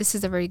 this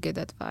is a very good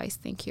advice.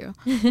 Thank you.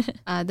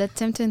 The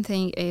tempting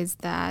thing is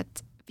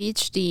that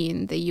PhD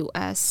in the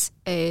U.S.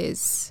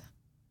 is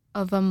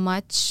of a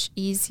much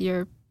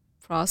easier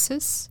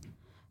process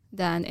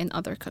than in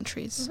other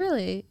countries.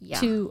 Really?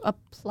 To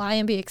apply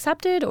and be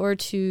accepted, or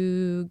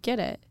to get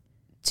it?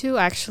 To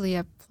actually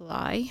apply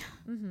apply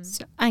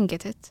Mm-hmm. and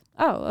get it.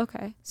 Oh,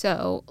 okay.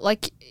 So,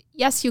 like,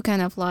 yes, you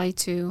can apply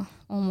to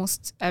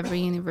almost every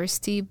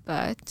university,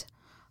 but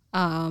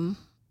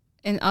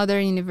in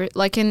other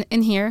like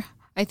in here,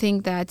 I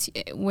think that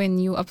when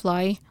you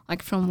apply,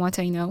 like from what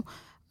I know,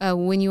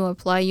 when you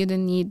apply, you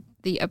don't need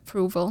the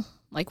approval.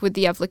 Like with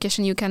the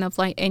application, you can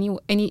apply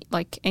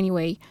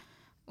anyway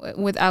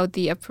without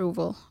the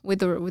approval,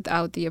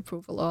 without the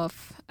approval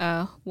of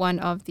one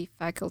of the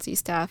faculty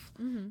staff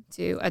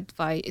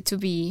to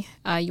be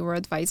your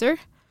advisor.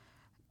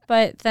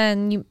 But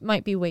then you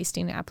might be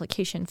wasting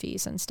application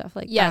fees and stuff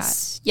like that.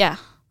 Yes, yeah.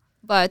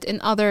 But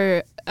in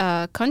other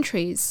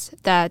countries,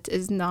 that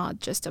is not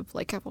just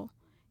applicable.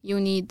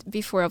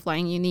 Before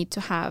applying, you need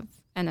to have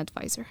an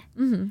advisor.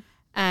 Mm-hmm.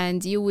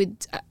 And you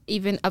would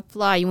even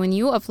apply. When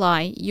you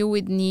apply, you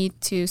would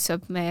need to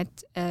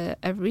submit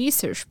a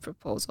research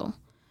proposal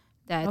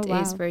that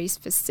is very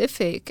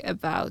specific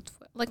about,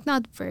 like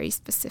not very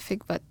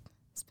specific, but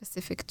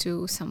specific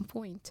to some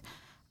point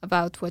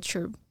about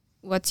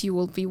what you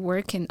will be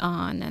working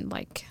on, and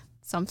like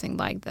something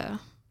like the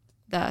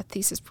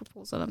thesis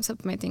proposal I'm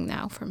submitting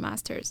now for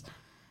master's.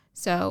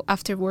 So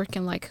after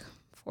working like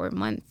for a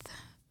month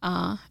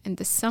in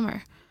the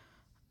summer,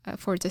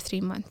 4 to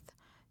 3 months.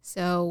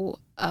 So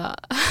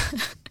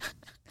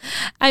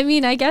I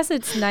mean, I guess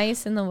it's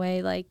nice in the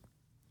way, like,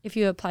 if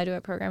you apply to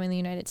a program in the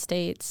United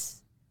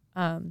States,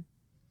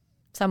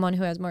 someone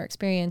who has more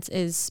experience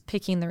is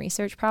picking the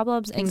research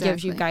problems and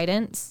gives you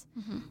guidance.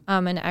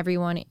 Mm-hmm. And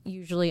everyone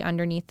usually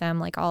underneath them,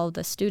 like all of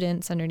the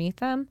students underneath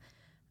them,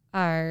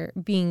 are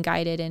being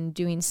guided and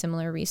doing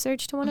similar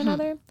research to one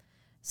another.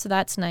 So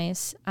that's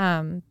nice.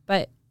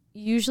 But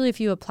usually if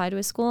you apply to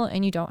a school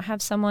and you don't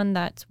have someone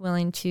that's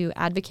willing to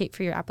advocate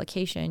for your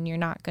application, you're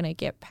not going to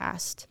get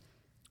past.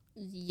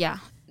 Yeah.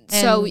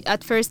 So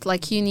at first,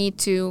 like, you need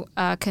to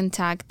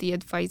contact the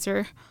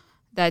advisor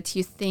that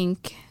you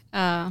think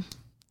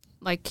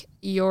like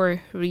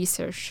your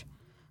research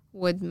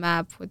would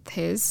map with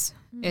his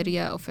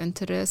area of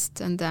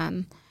interest, and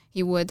then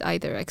he would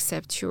either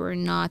accept you or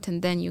not,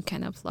 and then you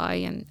can apply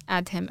and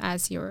add him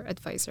as your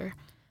advisor.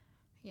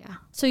 Yeah.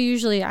 So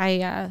usually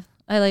I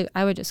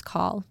would just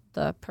call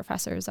the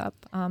professors up.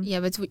 Yeah,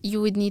 but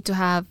you would need to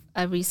have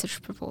a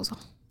research proposal.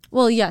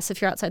 Well, yes,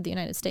 if you're outside the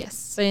United States.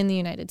 Yes. But in the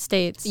United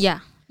States,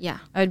 Yeah.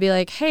 I would be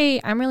like,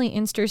 hey, I'm really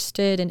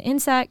interested in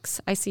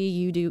insects. I see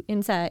you do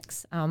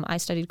insects. I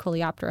studied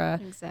Coleoptera.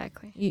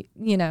 Exactly.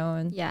 You know,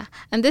 and Yeah,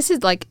 and this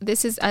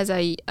is as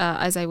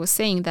I was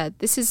saying, that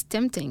this is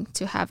tempting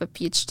to have a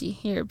PhD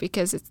here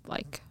because it's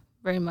like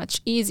very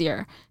much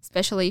easier,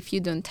 especially if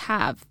you don't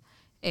have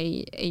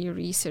a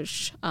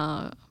research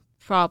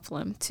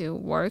problem to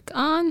work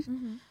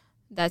on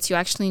that you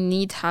actually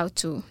need how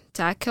to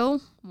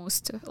tackle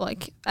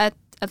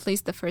at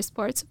least the first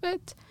parts of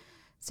it.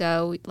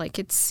 So like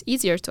it's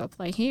easier to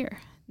apply here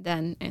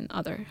than in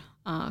other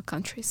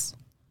countries.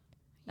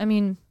 I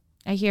mean,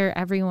 I hear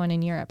everyone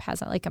in Europe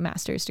has like a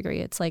master's degree.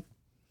 It's like,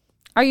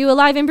 are you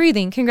alive and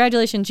breathing?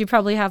 Congratulations, you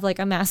probably have like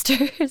a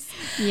master's.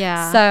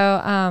 Yeah.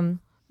 So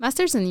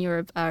masters in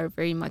Europe are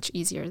very much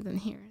easier than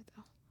here,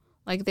 though.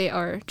 Like they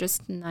are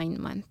just 9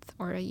 months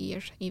or a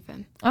year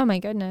even. Oh my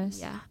goodness.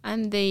 Yeah,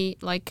 and they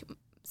like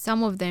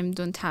some of them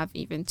don't have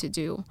even to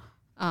do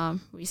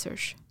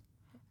research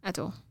at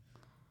all.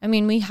 I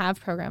mean, we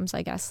have programs,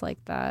 I guess, like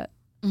that.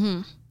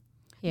 Mm-hmm.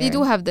 Here. They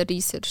do have the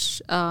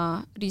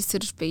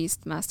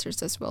research-based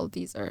masters as well.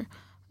 These are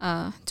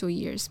 2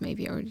 years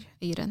maybe, or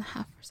a year and a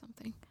half or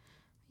something.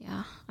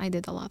 Yeah, I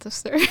did a lot of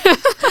stuff.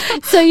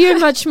 So you're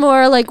much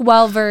more like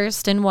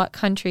well-versed in what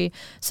country.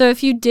 So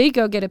if you did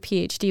go get a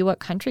PhD, what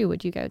country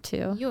would you go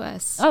to?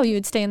 U.S. Oh, you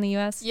would stay in the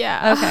U.S.?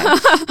 Yeah. Okay.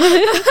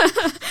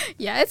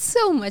 Yeah, it's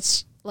so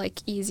much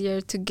like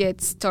easier to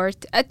get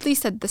started, at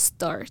least at the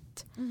start.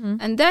 Mm-hmm.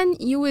 And then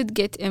you would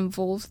get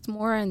involved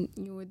more and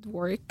you would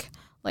work,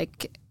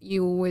 like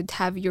you would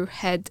have your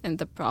head in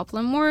the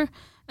problem more,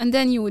 and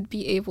then you would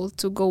be able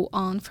to go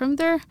on from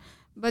there.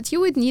 But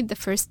you would need the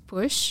first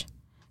push.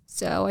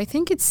 So I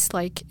think it's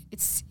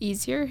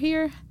easier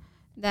here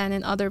than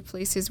in other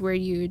places where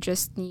you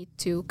just need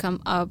to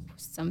come up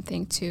with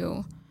something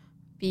to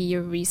be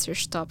your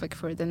research topic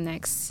for the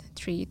next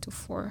 3 to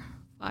 4,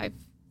 5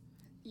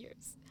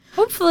 years.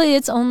 Hopefully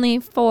it's only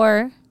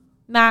 4,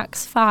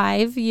 max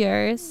 5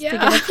 years to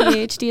get a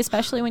PhD,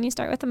 especially when you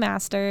start with a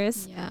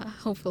master's. Yeah,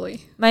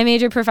 hopefully. My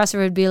major professor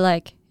would be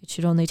like, it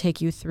should only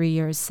take you 3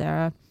 years,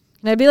 Sarah.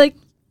 And I'd be like,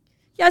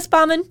 yes,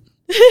 Bauman.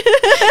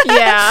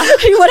 Yeah.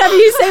 Whatever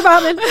you say,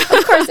 Bauman.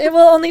 Of course, it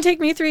will only take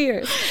me 3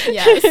 years.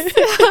 Yes.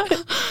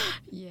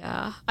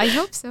 Yeah, I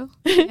hope so.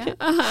 Yeah,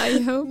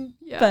 I hope.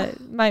 Yeah.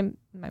 But my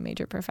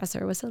major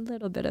professor was a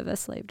little bit of a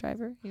slave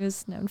driver. He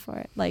was known for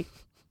it. Like,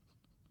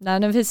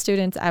 none of his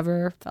students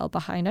ever fell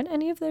behind on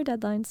any of their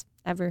deadlines,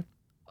 ever.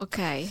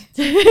 Okay.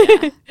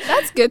 Yeah.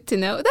 That's good to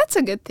know. That's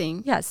a good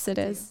thing. Yes, it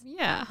is.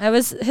 Yeah. I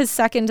was his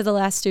second to the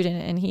last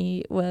student, and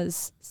he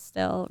was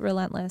still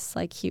relentless.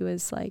 Like, he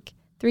was like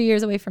 3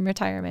 years away from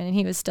retirement, and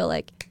he was still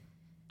like,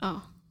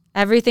 oh,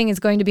 everything is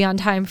going to be on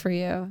time for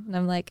you. And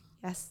I'm like,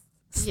 yes.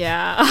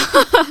 Yeah.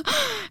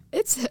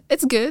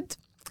 it's good.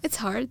 It's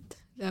hard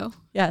though.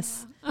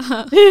 Yes.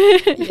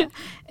 Yeah,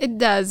 it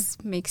does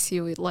makes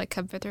you like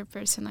a better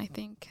person, I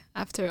think,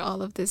 after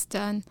all of this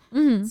done.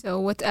 Mhm. So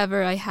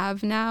whatever I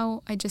have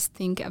now, I just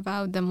think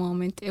about the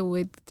moment it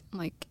would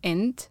like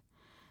end,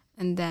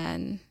 and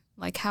then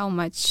like how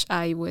much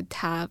I would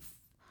have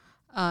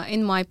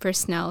in my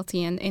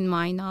personality and in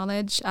my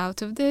knowledge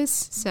out of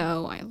this.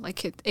 So I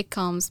like it. It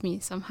calms me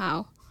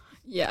somehow.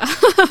 Yeah.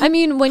 I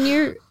mean, when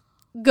you're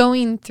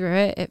going through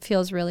it, it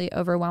feels really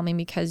overwhelming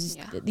because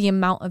Yeah. the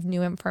amount of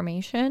new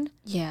information.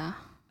 Yeah.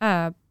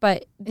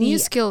 But New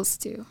skills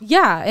too.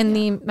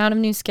 the amount of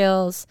new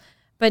skills.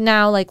 But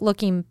now, like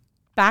looking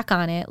back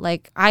on it,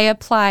 like I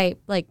apply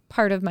like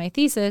part of my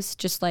thesis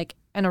just like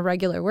in a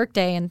regular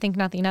workday and think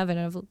nothing of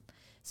it.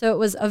 So it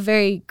was a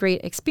very great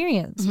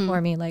experience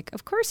for me. Like,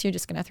 of course, you're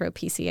just going to throw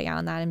PCA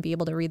on that and be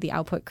able to read the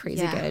output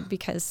crazy good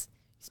because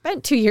you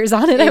spent 2 years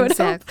on it. I would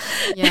hope.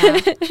 Yeah.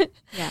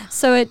 Yeah.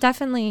 So it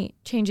definitely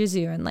changes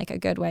you in like a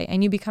good way,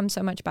 and you become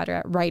so much better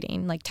at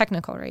writing, like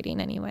technical writing,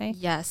 anyway.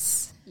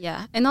 Yes.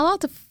 Yeah. And a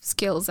lot of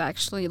skills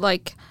actually.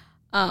 Like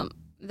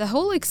the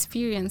whole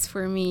experience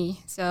for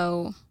me.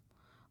 So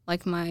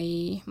like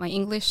my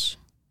English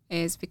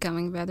is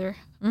becoming better,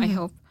 I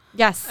hope.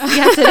 Yes,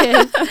 yes, it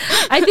is.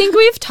 I think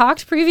we've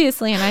talked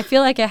previously, and I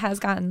feel like it has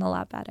gotten a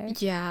lot better.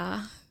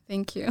 Yeah.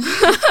 Thank you.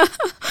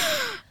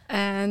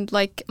 And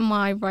like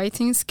my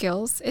writing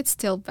skills, it's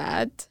still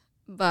bad,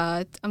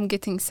 but I'm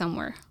getting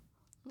somewhere.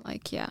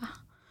 Like, yeah,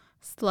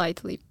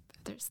 slightly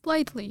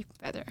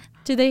better.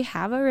 Do they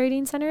have a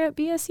writing center at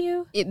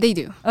BSU? They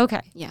do. Okay.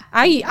 Yeah.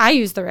 I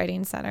used the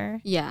writing center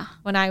Yeah.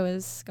 when I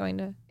was going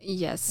to.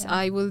 Yes, Yeah.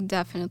 I will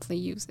definitely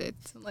use it.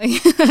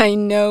 Like, I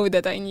know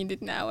that I need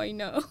it now. I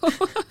know.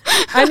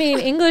 I mean,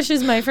 English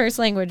is my first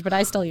language, but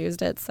I still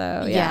used it.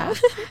 So, yeah.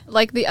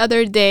 Like the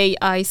other day,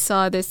 I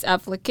saw this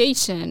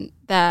application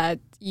that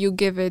you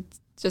give it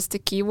just the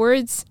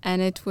keywords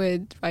and it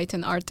would write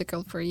an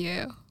article for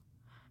you.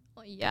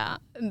 Yeah,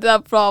 the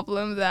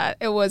problem that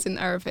it was in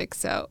Arabic,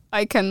 so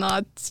I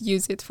cannot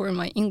use it for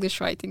my English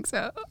writing.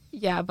 So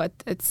yeah, but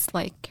it's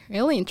like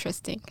really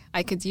interesting.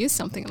 I could use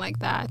something like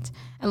that,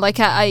 and like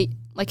I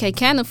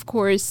can of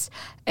course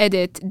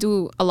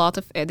do a lot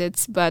of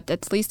edits, but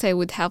at least I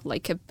would have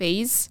like a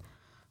base,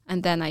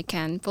 and then I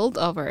can build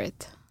over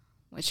it,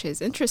 which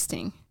is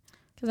interesting.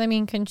 Because, I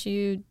mean, couldn't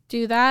you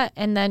do that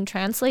and then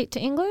translate to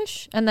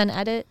English and then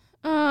edit?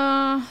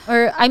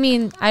 Or, I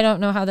mean, I don't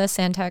know how the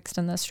syntax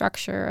and the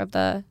structure of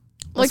the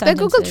like the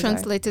Google sentences are.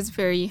 Translate is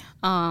very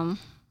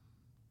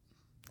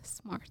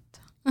smart.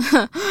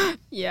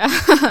 Yeah.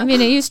 I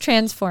mean, I use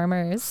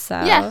transformers,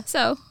 so. Yeah,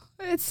 so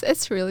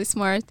it's really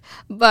smart,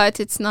 but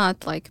it's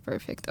not like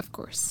perfect, of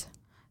course.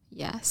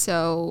 Yeah,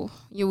 so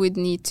you would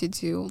need to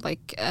do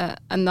like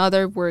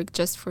another work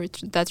just for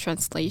that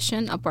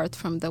translation, apart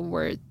from the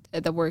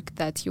work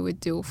that you would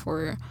do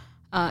for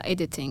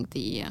editing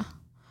the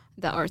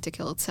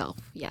article itself.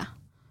 Yeah.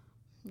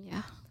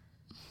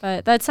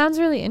 But that sounds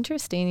really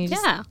interesting.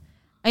 Yeah.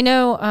 I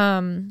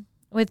know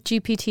with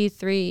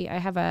GPT-3, I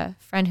have a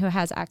friend who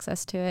has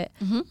access to it.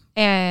 Mm-hmm.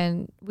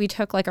 And we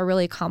took like a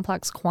really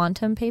complex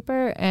quantum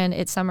paper and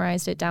it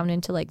summarized it down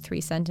into like 3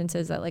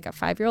 sentences that like a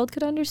 5-year-old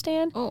could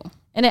understand. Oh.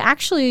 And it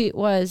actually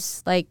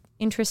was like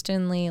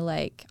interestingly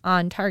like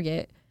on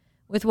target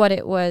with what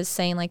it was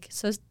saying. Like,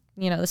 so,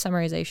 you know, the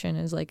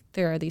summarization is like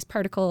there are these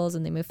particles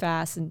and they move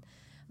fast. And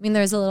I mean,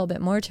 there's a little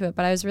bit more to it,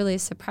 but I was really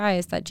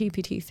surprised that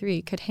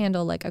GPT-3 could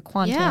handle like a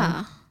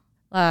quantum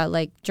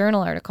like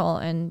journal article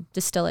and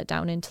distill it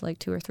down into like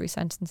 2 or 3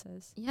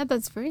 sentences. Yeah,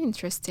 that's very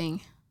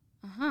interesting.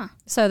 Uh-huh.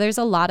 So there's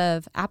a lot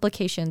of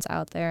applications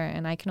out there,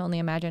 and I can only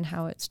imagine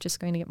how it's just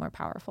going to get more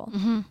powerful.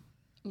 Mm-hmm.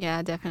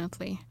 Yeah,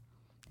 definitely.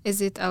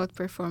 Is it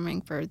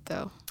outperforming Bird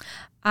though?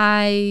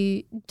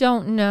 I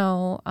don't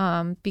know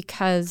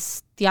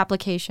because the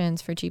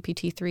applications for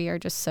GPT-3 are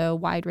just so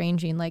wide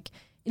ranging. Like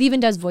it even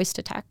does voice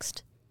to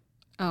text.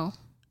 Oh.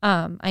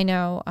 I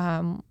know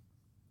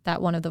that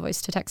one of the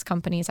voice to text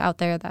companies out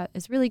there that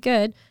is really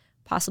good,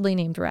 possibly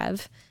named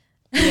Rev,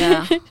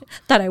 Yeah.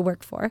 that I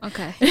work for.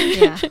 Okay.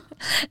 Yeah.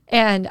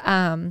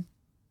 And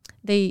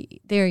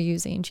they're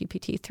using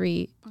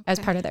GPT-3 as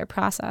part of their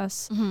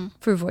process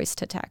for voice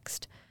to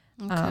text.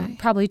 Okay.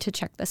 Probably to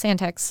check the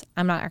syntax.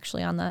 I'm not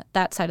actually on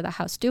that side of the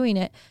house doing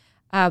it,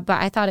 but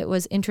I thought it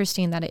was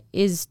interesting that it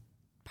is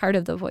part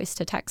of the voice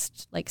to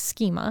text like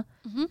schema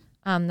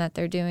that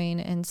they're doing,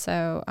 and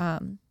so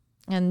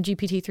and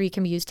GPT-3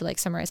 can be used to like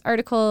summarize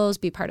articles,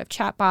 be part of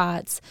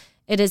chatbots.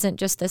 It isn't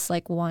just this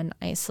like one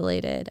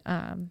isolated,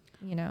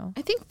 you know.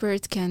 I think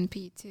Bird can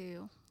be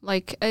too.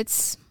 Like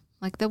it's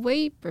like the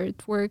way Bird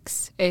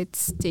works.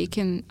 It's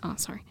taken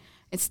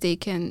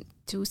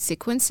 2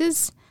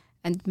 sequences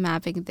and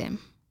mapping them.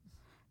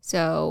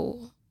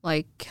 So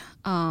like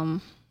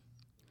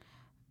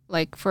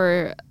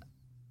for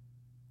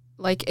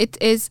like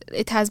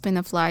it has been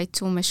applied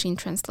to machine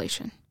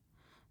translation,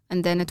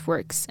 and then it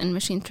works. And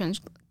machine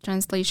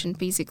translation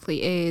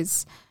basically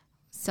is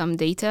some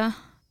data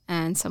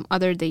and some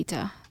other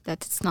data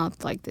that it's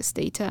not like this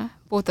data.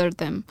 Both of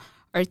them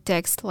are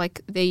text,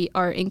 like they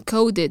are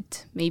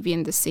encoded maybe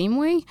in the same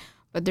way,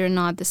 but they're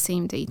not the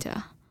same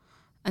data.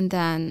 And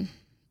then,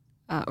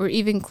 or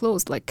even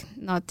closed, like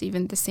not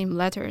even the same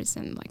letters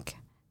and like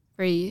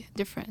very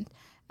different.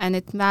 And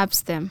it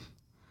maps them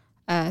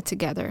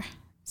together.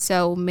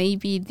 So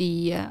maybe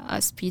the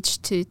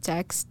speech to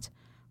text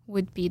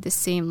would be the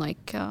same,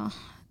 like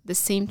the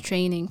same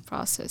training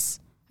process,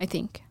 I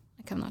think.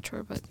 Like, I'm not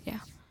sure, but yeah,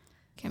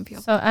 can be.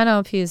 So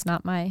NLP is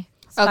not my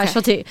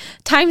specialty. Okay.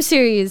 Time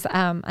series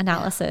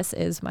analysis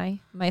is my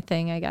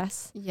thing, I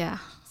guess. Yeah.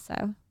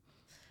 So,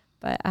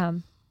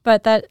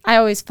 but that I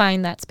always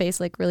find that space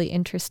like really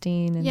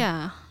interesting. And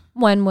yeah.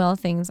 When will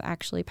things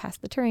actually pass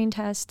the Turing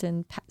test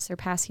and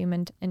surpass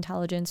human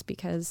intelligence?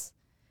 Because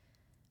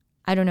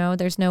I don't know,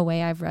 there's no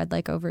way I've read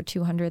like over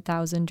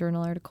 200,000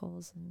 journal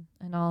articles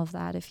and all of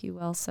that, if you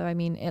will. So, I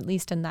mean, at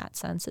least in that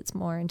sense, it's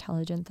more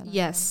intelligent than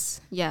yes.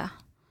 I am. Yeah.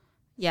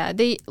 Yeah.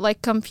 They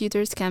like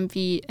computers can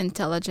be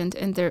intelligent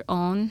in their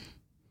own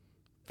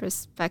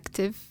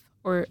perspective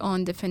or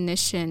own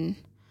definition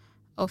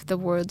of the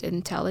word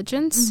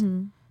intelligence.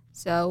 Mm-hmm.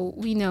 So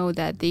we know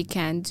that they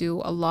can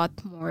do a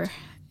lot more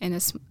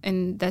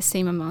in the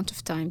same amount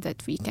of time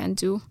that we can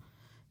do.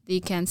 They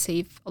can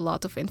save a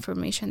lot of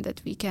information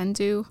that we can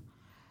do.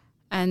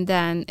 And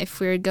then if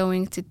we're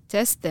going to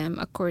test them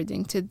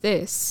according to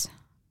this,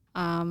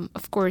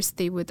 of course,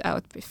 they would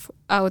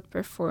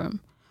outperform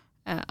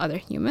other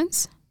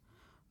humans.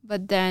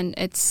 But then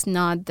it's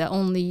not the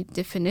only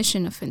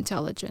definition of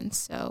intelligence.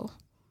 So,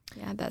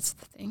 yeah, that's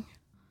the thing.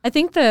 I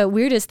think the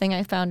weirdest thing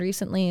I found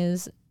recently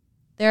is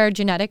there are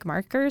genetic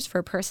markers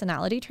for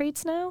personality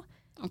traits now.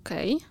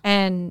 Okay.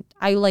 And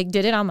I like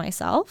did it on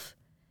myself.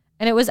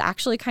 And it was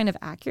actually kind of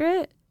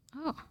accurate.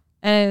 Oh.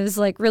 And it was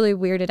like really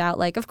weirded out.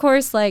 Like, of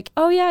course, like,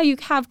 oh yeah, you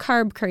have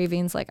carb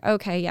cravings. Like,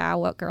 okay, yeah,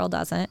 what girl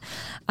doesn't?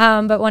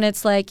 But when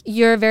it's like,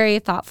 you're very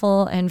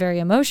thoughtful and very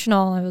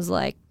emotional, I was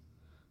like,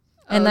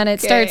 and then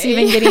it starts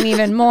even getting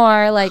even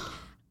more like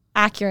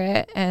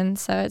accurate. And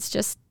so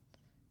it's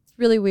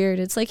really weird.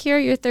 It's like, here are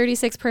your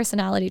 36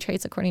 personality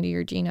traits according to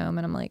your genome.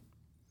 And I'm like,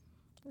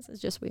 this is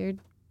just weird.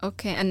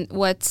 Okay. And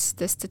what's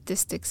the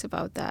statistics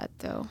about that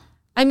though?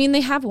 I mean, they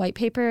have white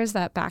papers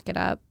that back it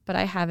up, but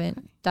I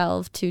haven't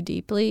delved too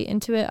deeply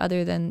into it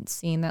other than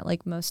seeing that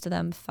like most of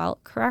them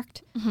felt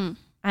correct. Mm-hmm.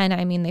 And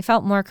I mean, they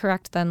felt more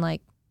correct than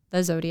like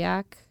the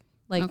Zodiac.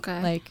 Like,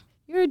 like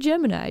you're a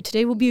Gemini.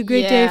 Today will be a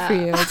great day for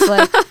you. It's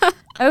like,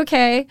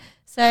 okay.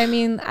 So, I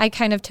mean, I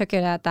kind of took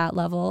it at that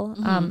level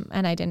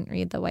and I didn't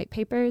read the white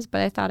papers,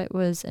 but I thought it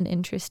was an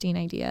interesting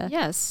idea.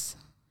 Yes.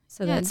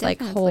 So that's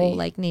definitely. Like whole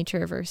like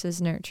nature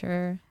versus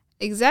nurture.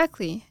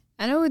 Exactly.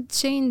 And it would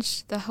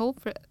change the whole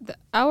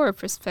our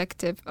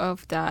perspective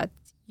of that.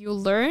 You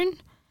learn,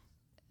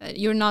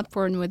 you're not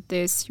born with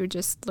this, you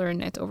just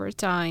learn it over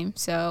time.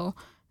 So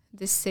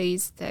this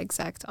says the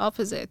exact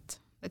opposite,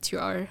 that you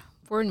are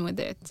born with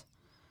it.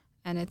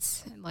 And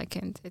it's like,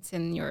 it's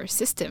in your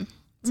system.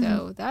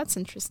 So that's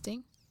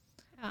interesting.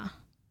 Yeah.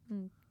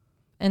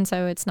 And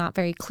so it's not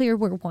very clear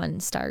where one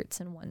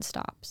starts and one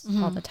stops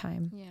all the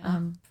time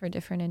for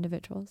different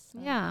individuals. So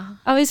yeah.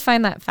 I always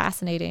find that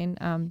fascinating.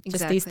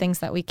 Just these things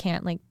that we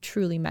can't like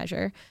truly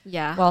measure.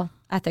 Yeah. Well,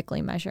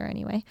 ethically measure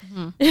anyway.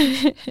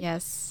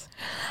 Yes.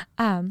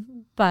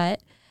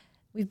 But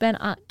we've been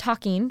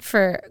talking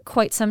for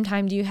quite some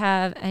time. Do you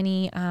have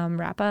any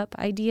wrap up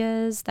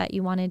ideas that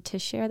you wanted to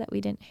share that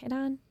we didn't hit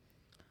on?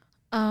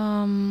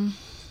 I'm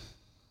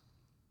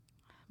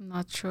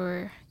not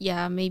sure.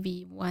 Yeah,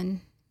 maybe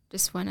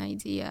just one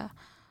idea.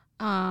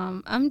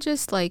 I'm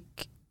just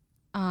like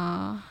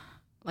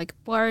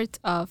part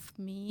of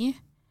me.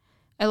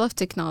 I love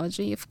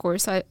technology, of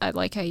course. I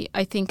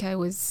think I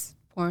was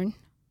born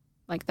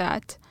like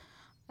that.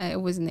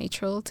 It was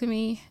natural to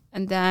me,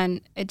 and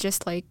then it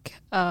just like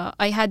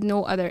I had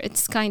no other.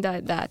 It's kind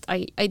of that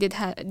I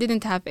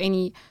didn't have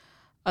any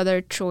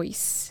other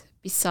choice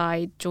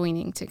beside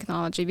joining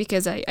technology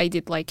because I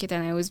did like it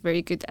and I was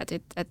very good at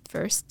it at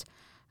first.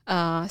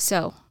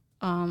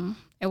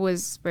 It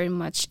was very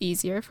much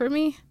easier for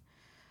me.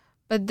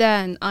 But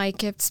then I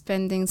kept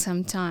spending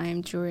some time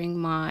during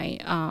my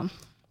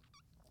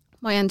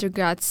my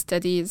undergrad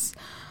studies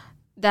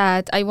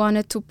that I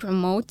wanted to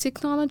promote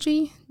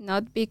technology,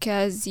 not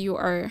because you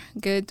are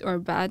good or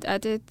bad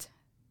at it,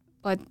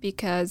 but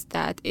because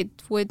that it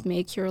would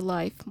make your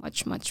life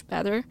much, much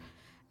better.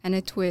 And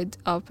it would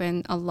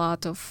open a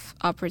lot of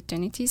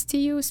opportunities to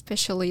you,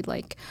 especially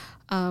like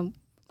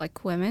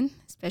women,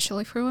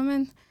 especially for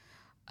women.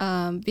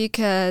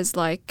 Because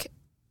like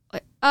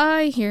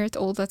I hear it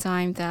all the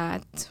time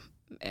that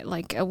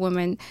like a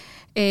woman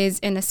is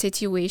in a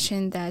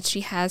situation that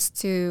she has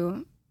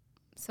to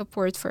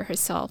support for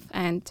herself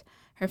and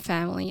her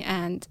family,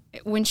 and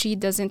when she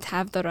doesn't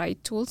have the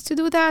right tools to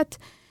do that,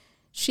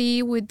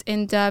 she would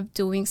end up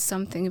doing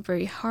something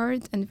very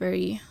hard and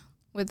very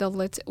with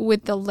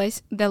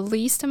the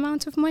least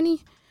amount of money,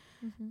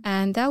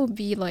 and that would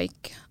be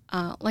like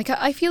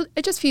I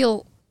just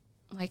feel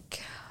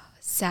like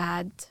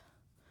sad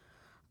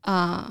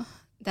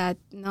that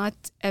not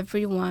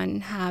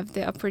everyone have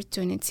the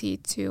opportunity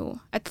to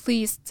at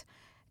least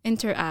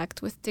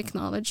interact with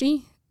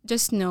technology.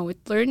 Just know it,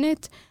 learn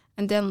it,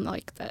 and then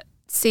like that,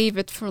 save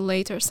it for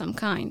later some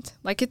kind.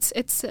 Like it's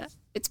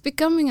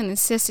becoming a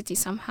necessity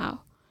somehow.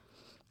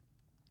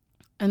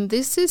 And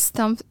this is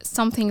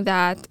something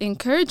that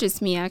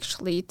encourages me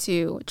actually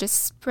to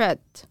just spread,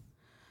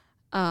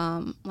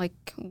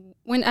 like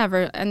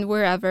whenever and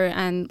wherever,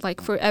 and like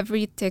for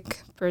every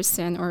tech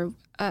person or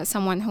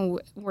someone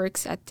who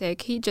works at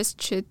tech, he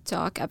just should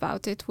talk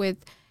about it with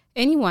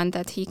anyone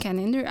that he can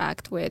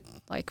interact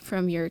with, like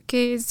from your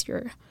kids,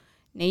 your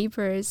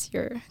neighbors,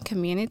 your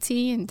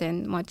community, and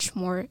then much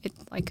more. It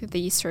like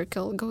the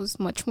circle goes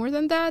much more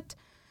than that,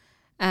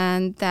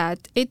 and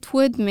that it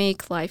would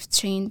make life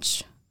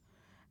change,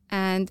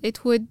 and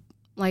it would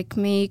like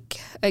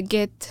make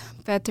get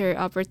better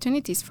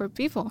opportunities for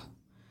people,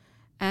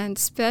 and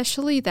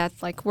especially that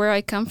like where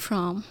I come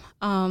from,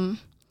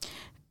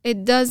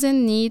 it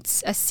doesn't need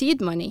a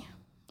seed money.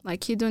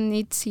 Like you don't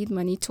need seed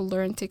money to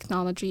learn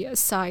technology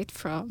aside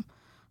from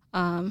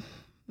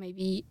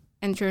maybe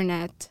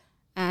internet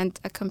and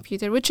a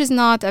computer, which is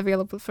not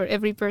available for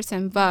every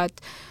person. But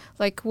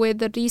like with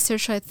the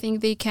research, I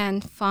think they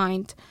can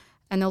find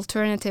an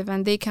alternative,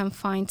 and they can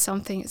find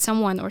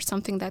someone or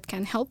something that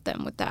can help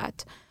them with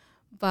that.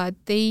 But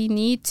they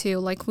need to,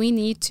 like we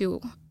need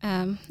to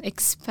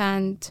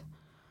expand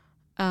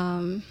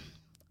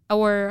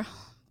our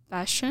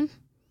passion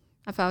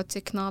about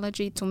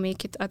technology to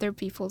make it other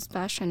people's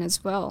passion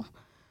as well.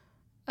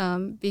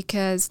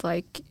 Because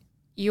like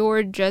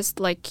you're just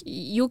like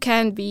you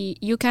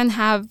can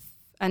have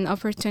an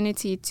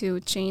opportunity to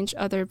change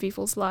other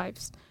people's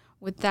lives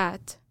with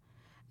that.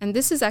 And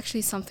this is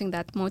actually something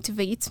that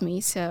motivates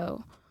me.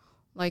 So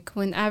like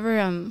whenever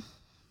I'm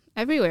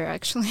everywhere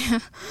actually,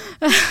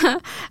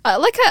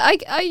 like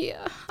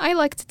I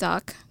like to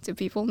talk to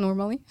people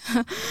normally.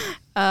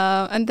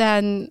 And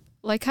then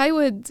like I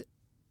would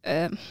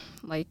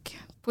like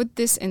put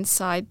this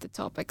inside the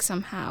topic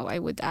somehow. I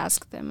would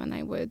ask them, and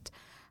I would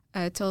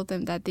tell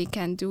them that they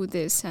can do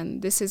this,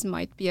 and this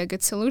might be a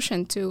good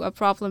solution to a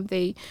problem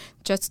they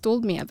just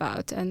told me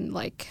about. And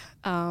like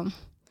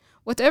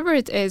whatever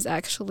it is,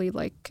 actually,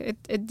 like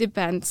it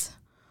depends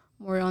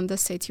more on the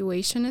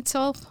situation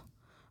itself.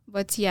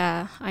 But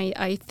yeah,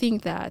 I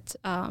think that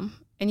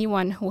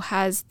anyone who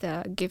has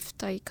the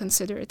gift, I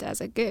consider it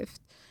as a gift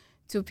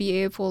to be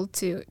able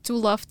to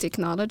love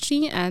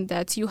technology, and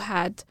that you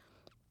had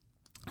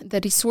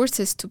the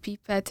resources to be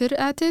better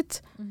at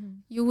it. Mm-hmm.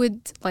 You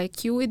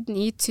would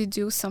need to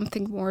do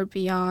something more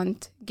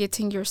beyond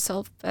getting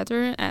yourself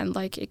better and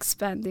like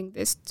expanding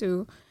this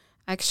to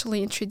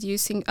actually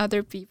introducing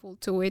other people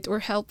to it or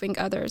helping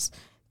others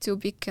to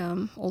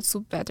become also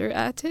better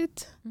at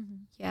it.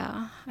 Mm-hmm.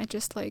 Yeah, I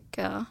just like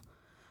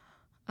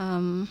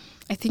I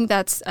think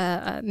that's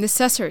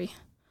necessary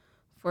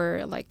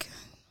for like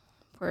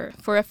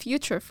for a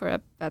future, for a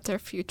better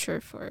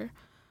future for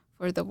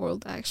the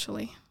world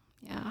actually.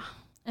 Yeah.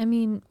 I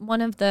mean,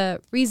 one of the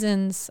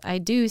reasons I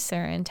do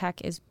Sarah in Tech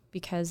is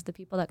because the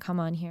people that come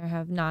on here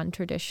have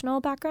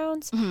non-traditional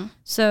backgrounds. Mm-hmm.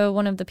 So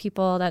one of the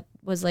people that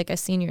was like a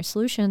senior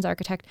solutions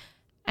architect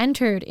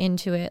entered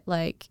into it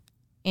like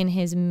in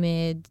his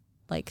mid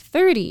like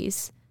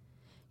 30s.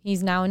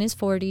 He's now in his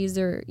 40s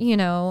or, you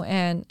know,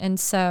 and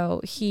so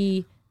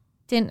he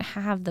didn't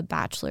have the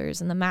bachelor's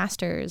and the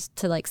master's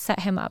to like set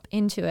him up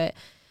into it.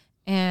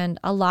 And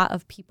a lot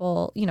of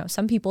people, you know,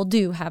 some people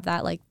do have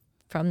that like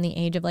from the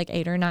age of like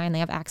 8 or 9, they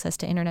have access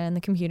to internet and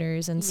the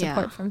computers and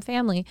support from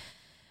family.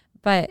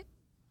 But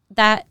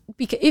that,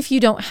 if you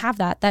don't have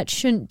that, that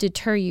shouldn't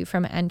deter you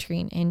from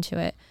entering into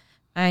it.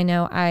 I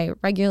know I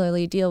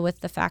regularly deal with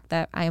the fact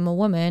that I am a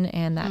woman,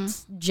 and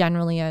that's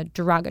generally a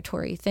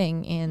derogatory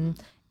thing in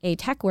a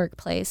tech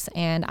workplace.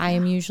 And I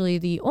am usually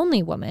the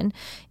only woman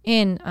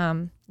in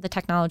the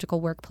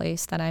technological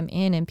workplace that I'm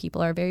in, and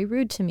people are very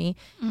rude to me.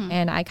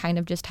 And I kind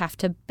of just have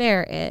to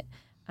bear it.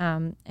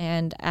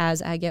 And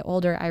as I get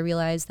older, I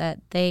realize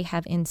that they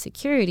have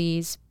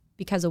insecurities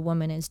because a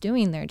woman is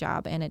doing their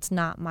job, and it's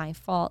not my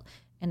fault,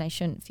 and I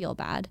shouldn't feel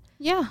bad.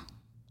 Yeah,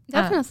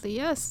 definitely,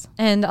 yes.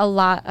 And a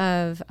lot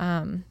of,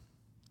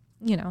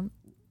 you know,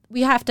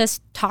 we have to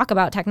talk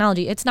about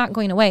technology. It's not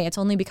going away. It's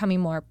only becoming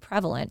more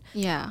prevalent.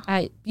 Yeah.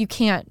 You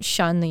can't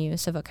shun the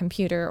use of a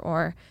computer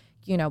or,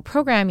 you know,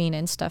 programming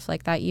and stuff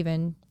like that.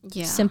 Even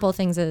simple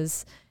things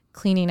as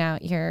cleaning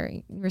out your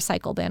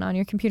recycle bin on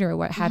your computer or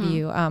what have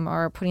you,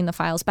 or putting the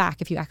files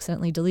back if you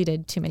accidentally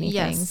deleted too many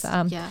things.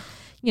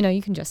 You know,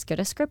 you can just get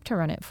a script to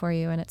run it for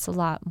you, and it's a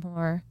lot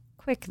more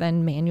quick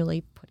than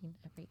manually putting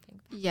everything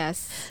back.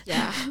 Yes,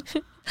 yeah.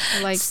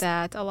 I like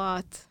that a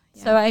lot.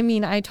 Yeah. So, I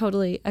mean, I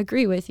totally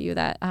agree with you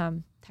that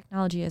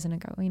technology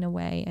isn't going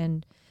away,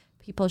 and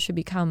people should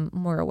become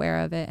more aware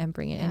of it and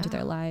bring it into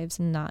their lives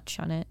and not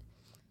shun it.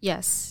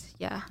 Yes,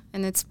 yeah.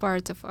 And it's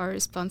part of our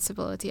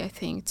responsibility, I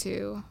think,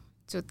 to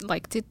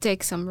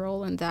take some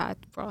role in that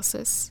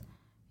process.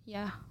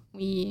 Yeah,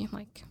 we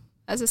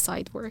as a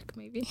side work,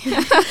 maybe.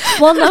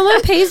 Well, no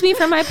one pays me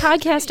for my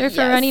podcast or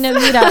for running a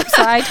meetup,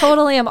 so I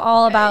totally am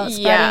all about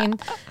spreading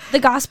the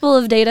gospel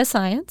of data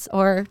science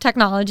or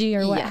technology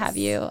or what have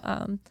you.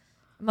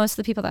 Most of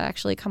the people that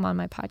actually come on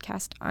my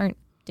podcast aren't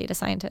data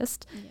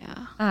scientists.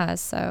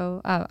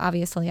 So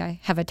obviously I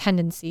have a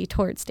tendency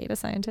towards data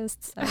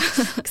scientists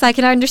because I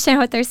can understand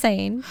what they're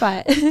saying,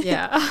 but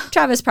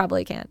Travis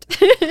probably can't.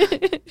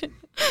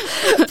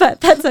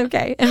 But that's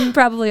okay. And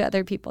probably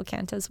other people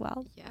can't as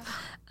well.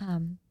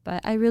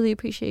 But I really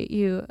appreciate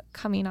you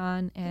coming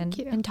on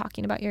and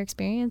talking about your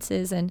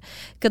experiences, and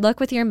good luck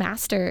with your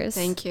master's.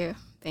 Thank you.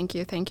 Thank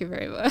you. Thank you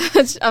very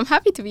much. I'm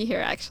happy to be here,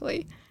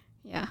 actually.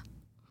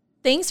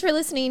 Thanks for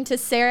listening to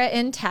Sarah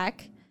in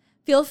Tech.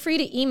 Feel free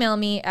to email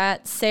me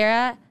at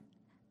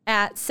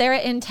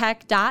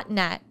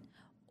sarah@sarahintech.net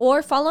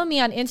or follow me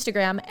on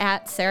Instagram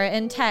at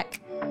sarahintech.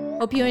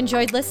 Hope you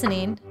enjoyed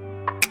listening.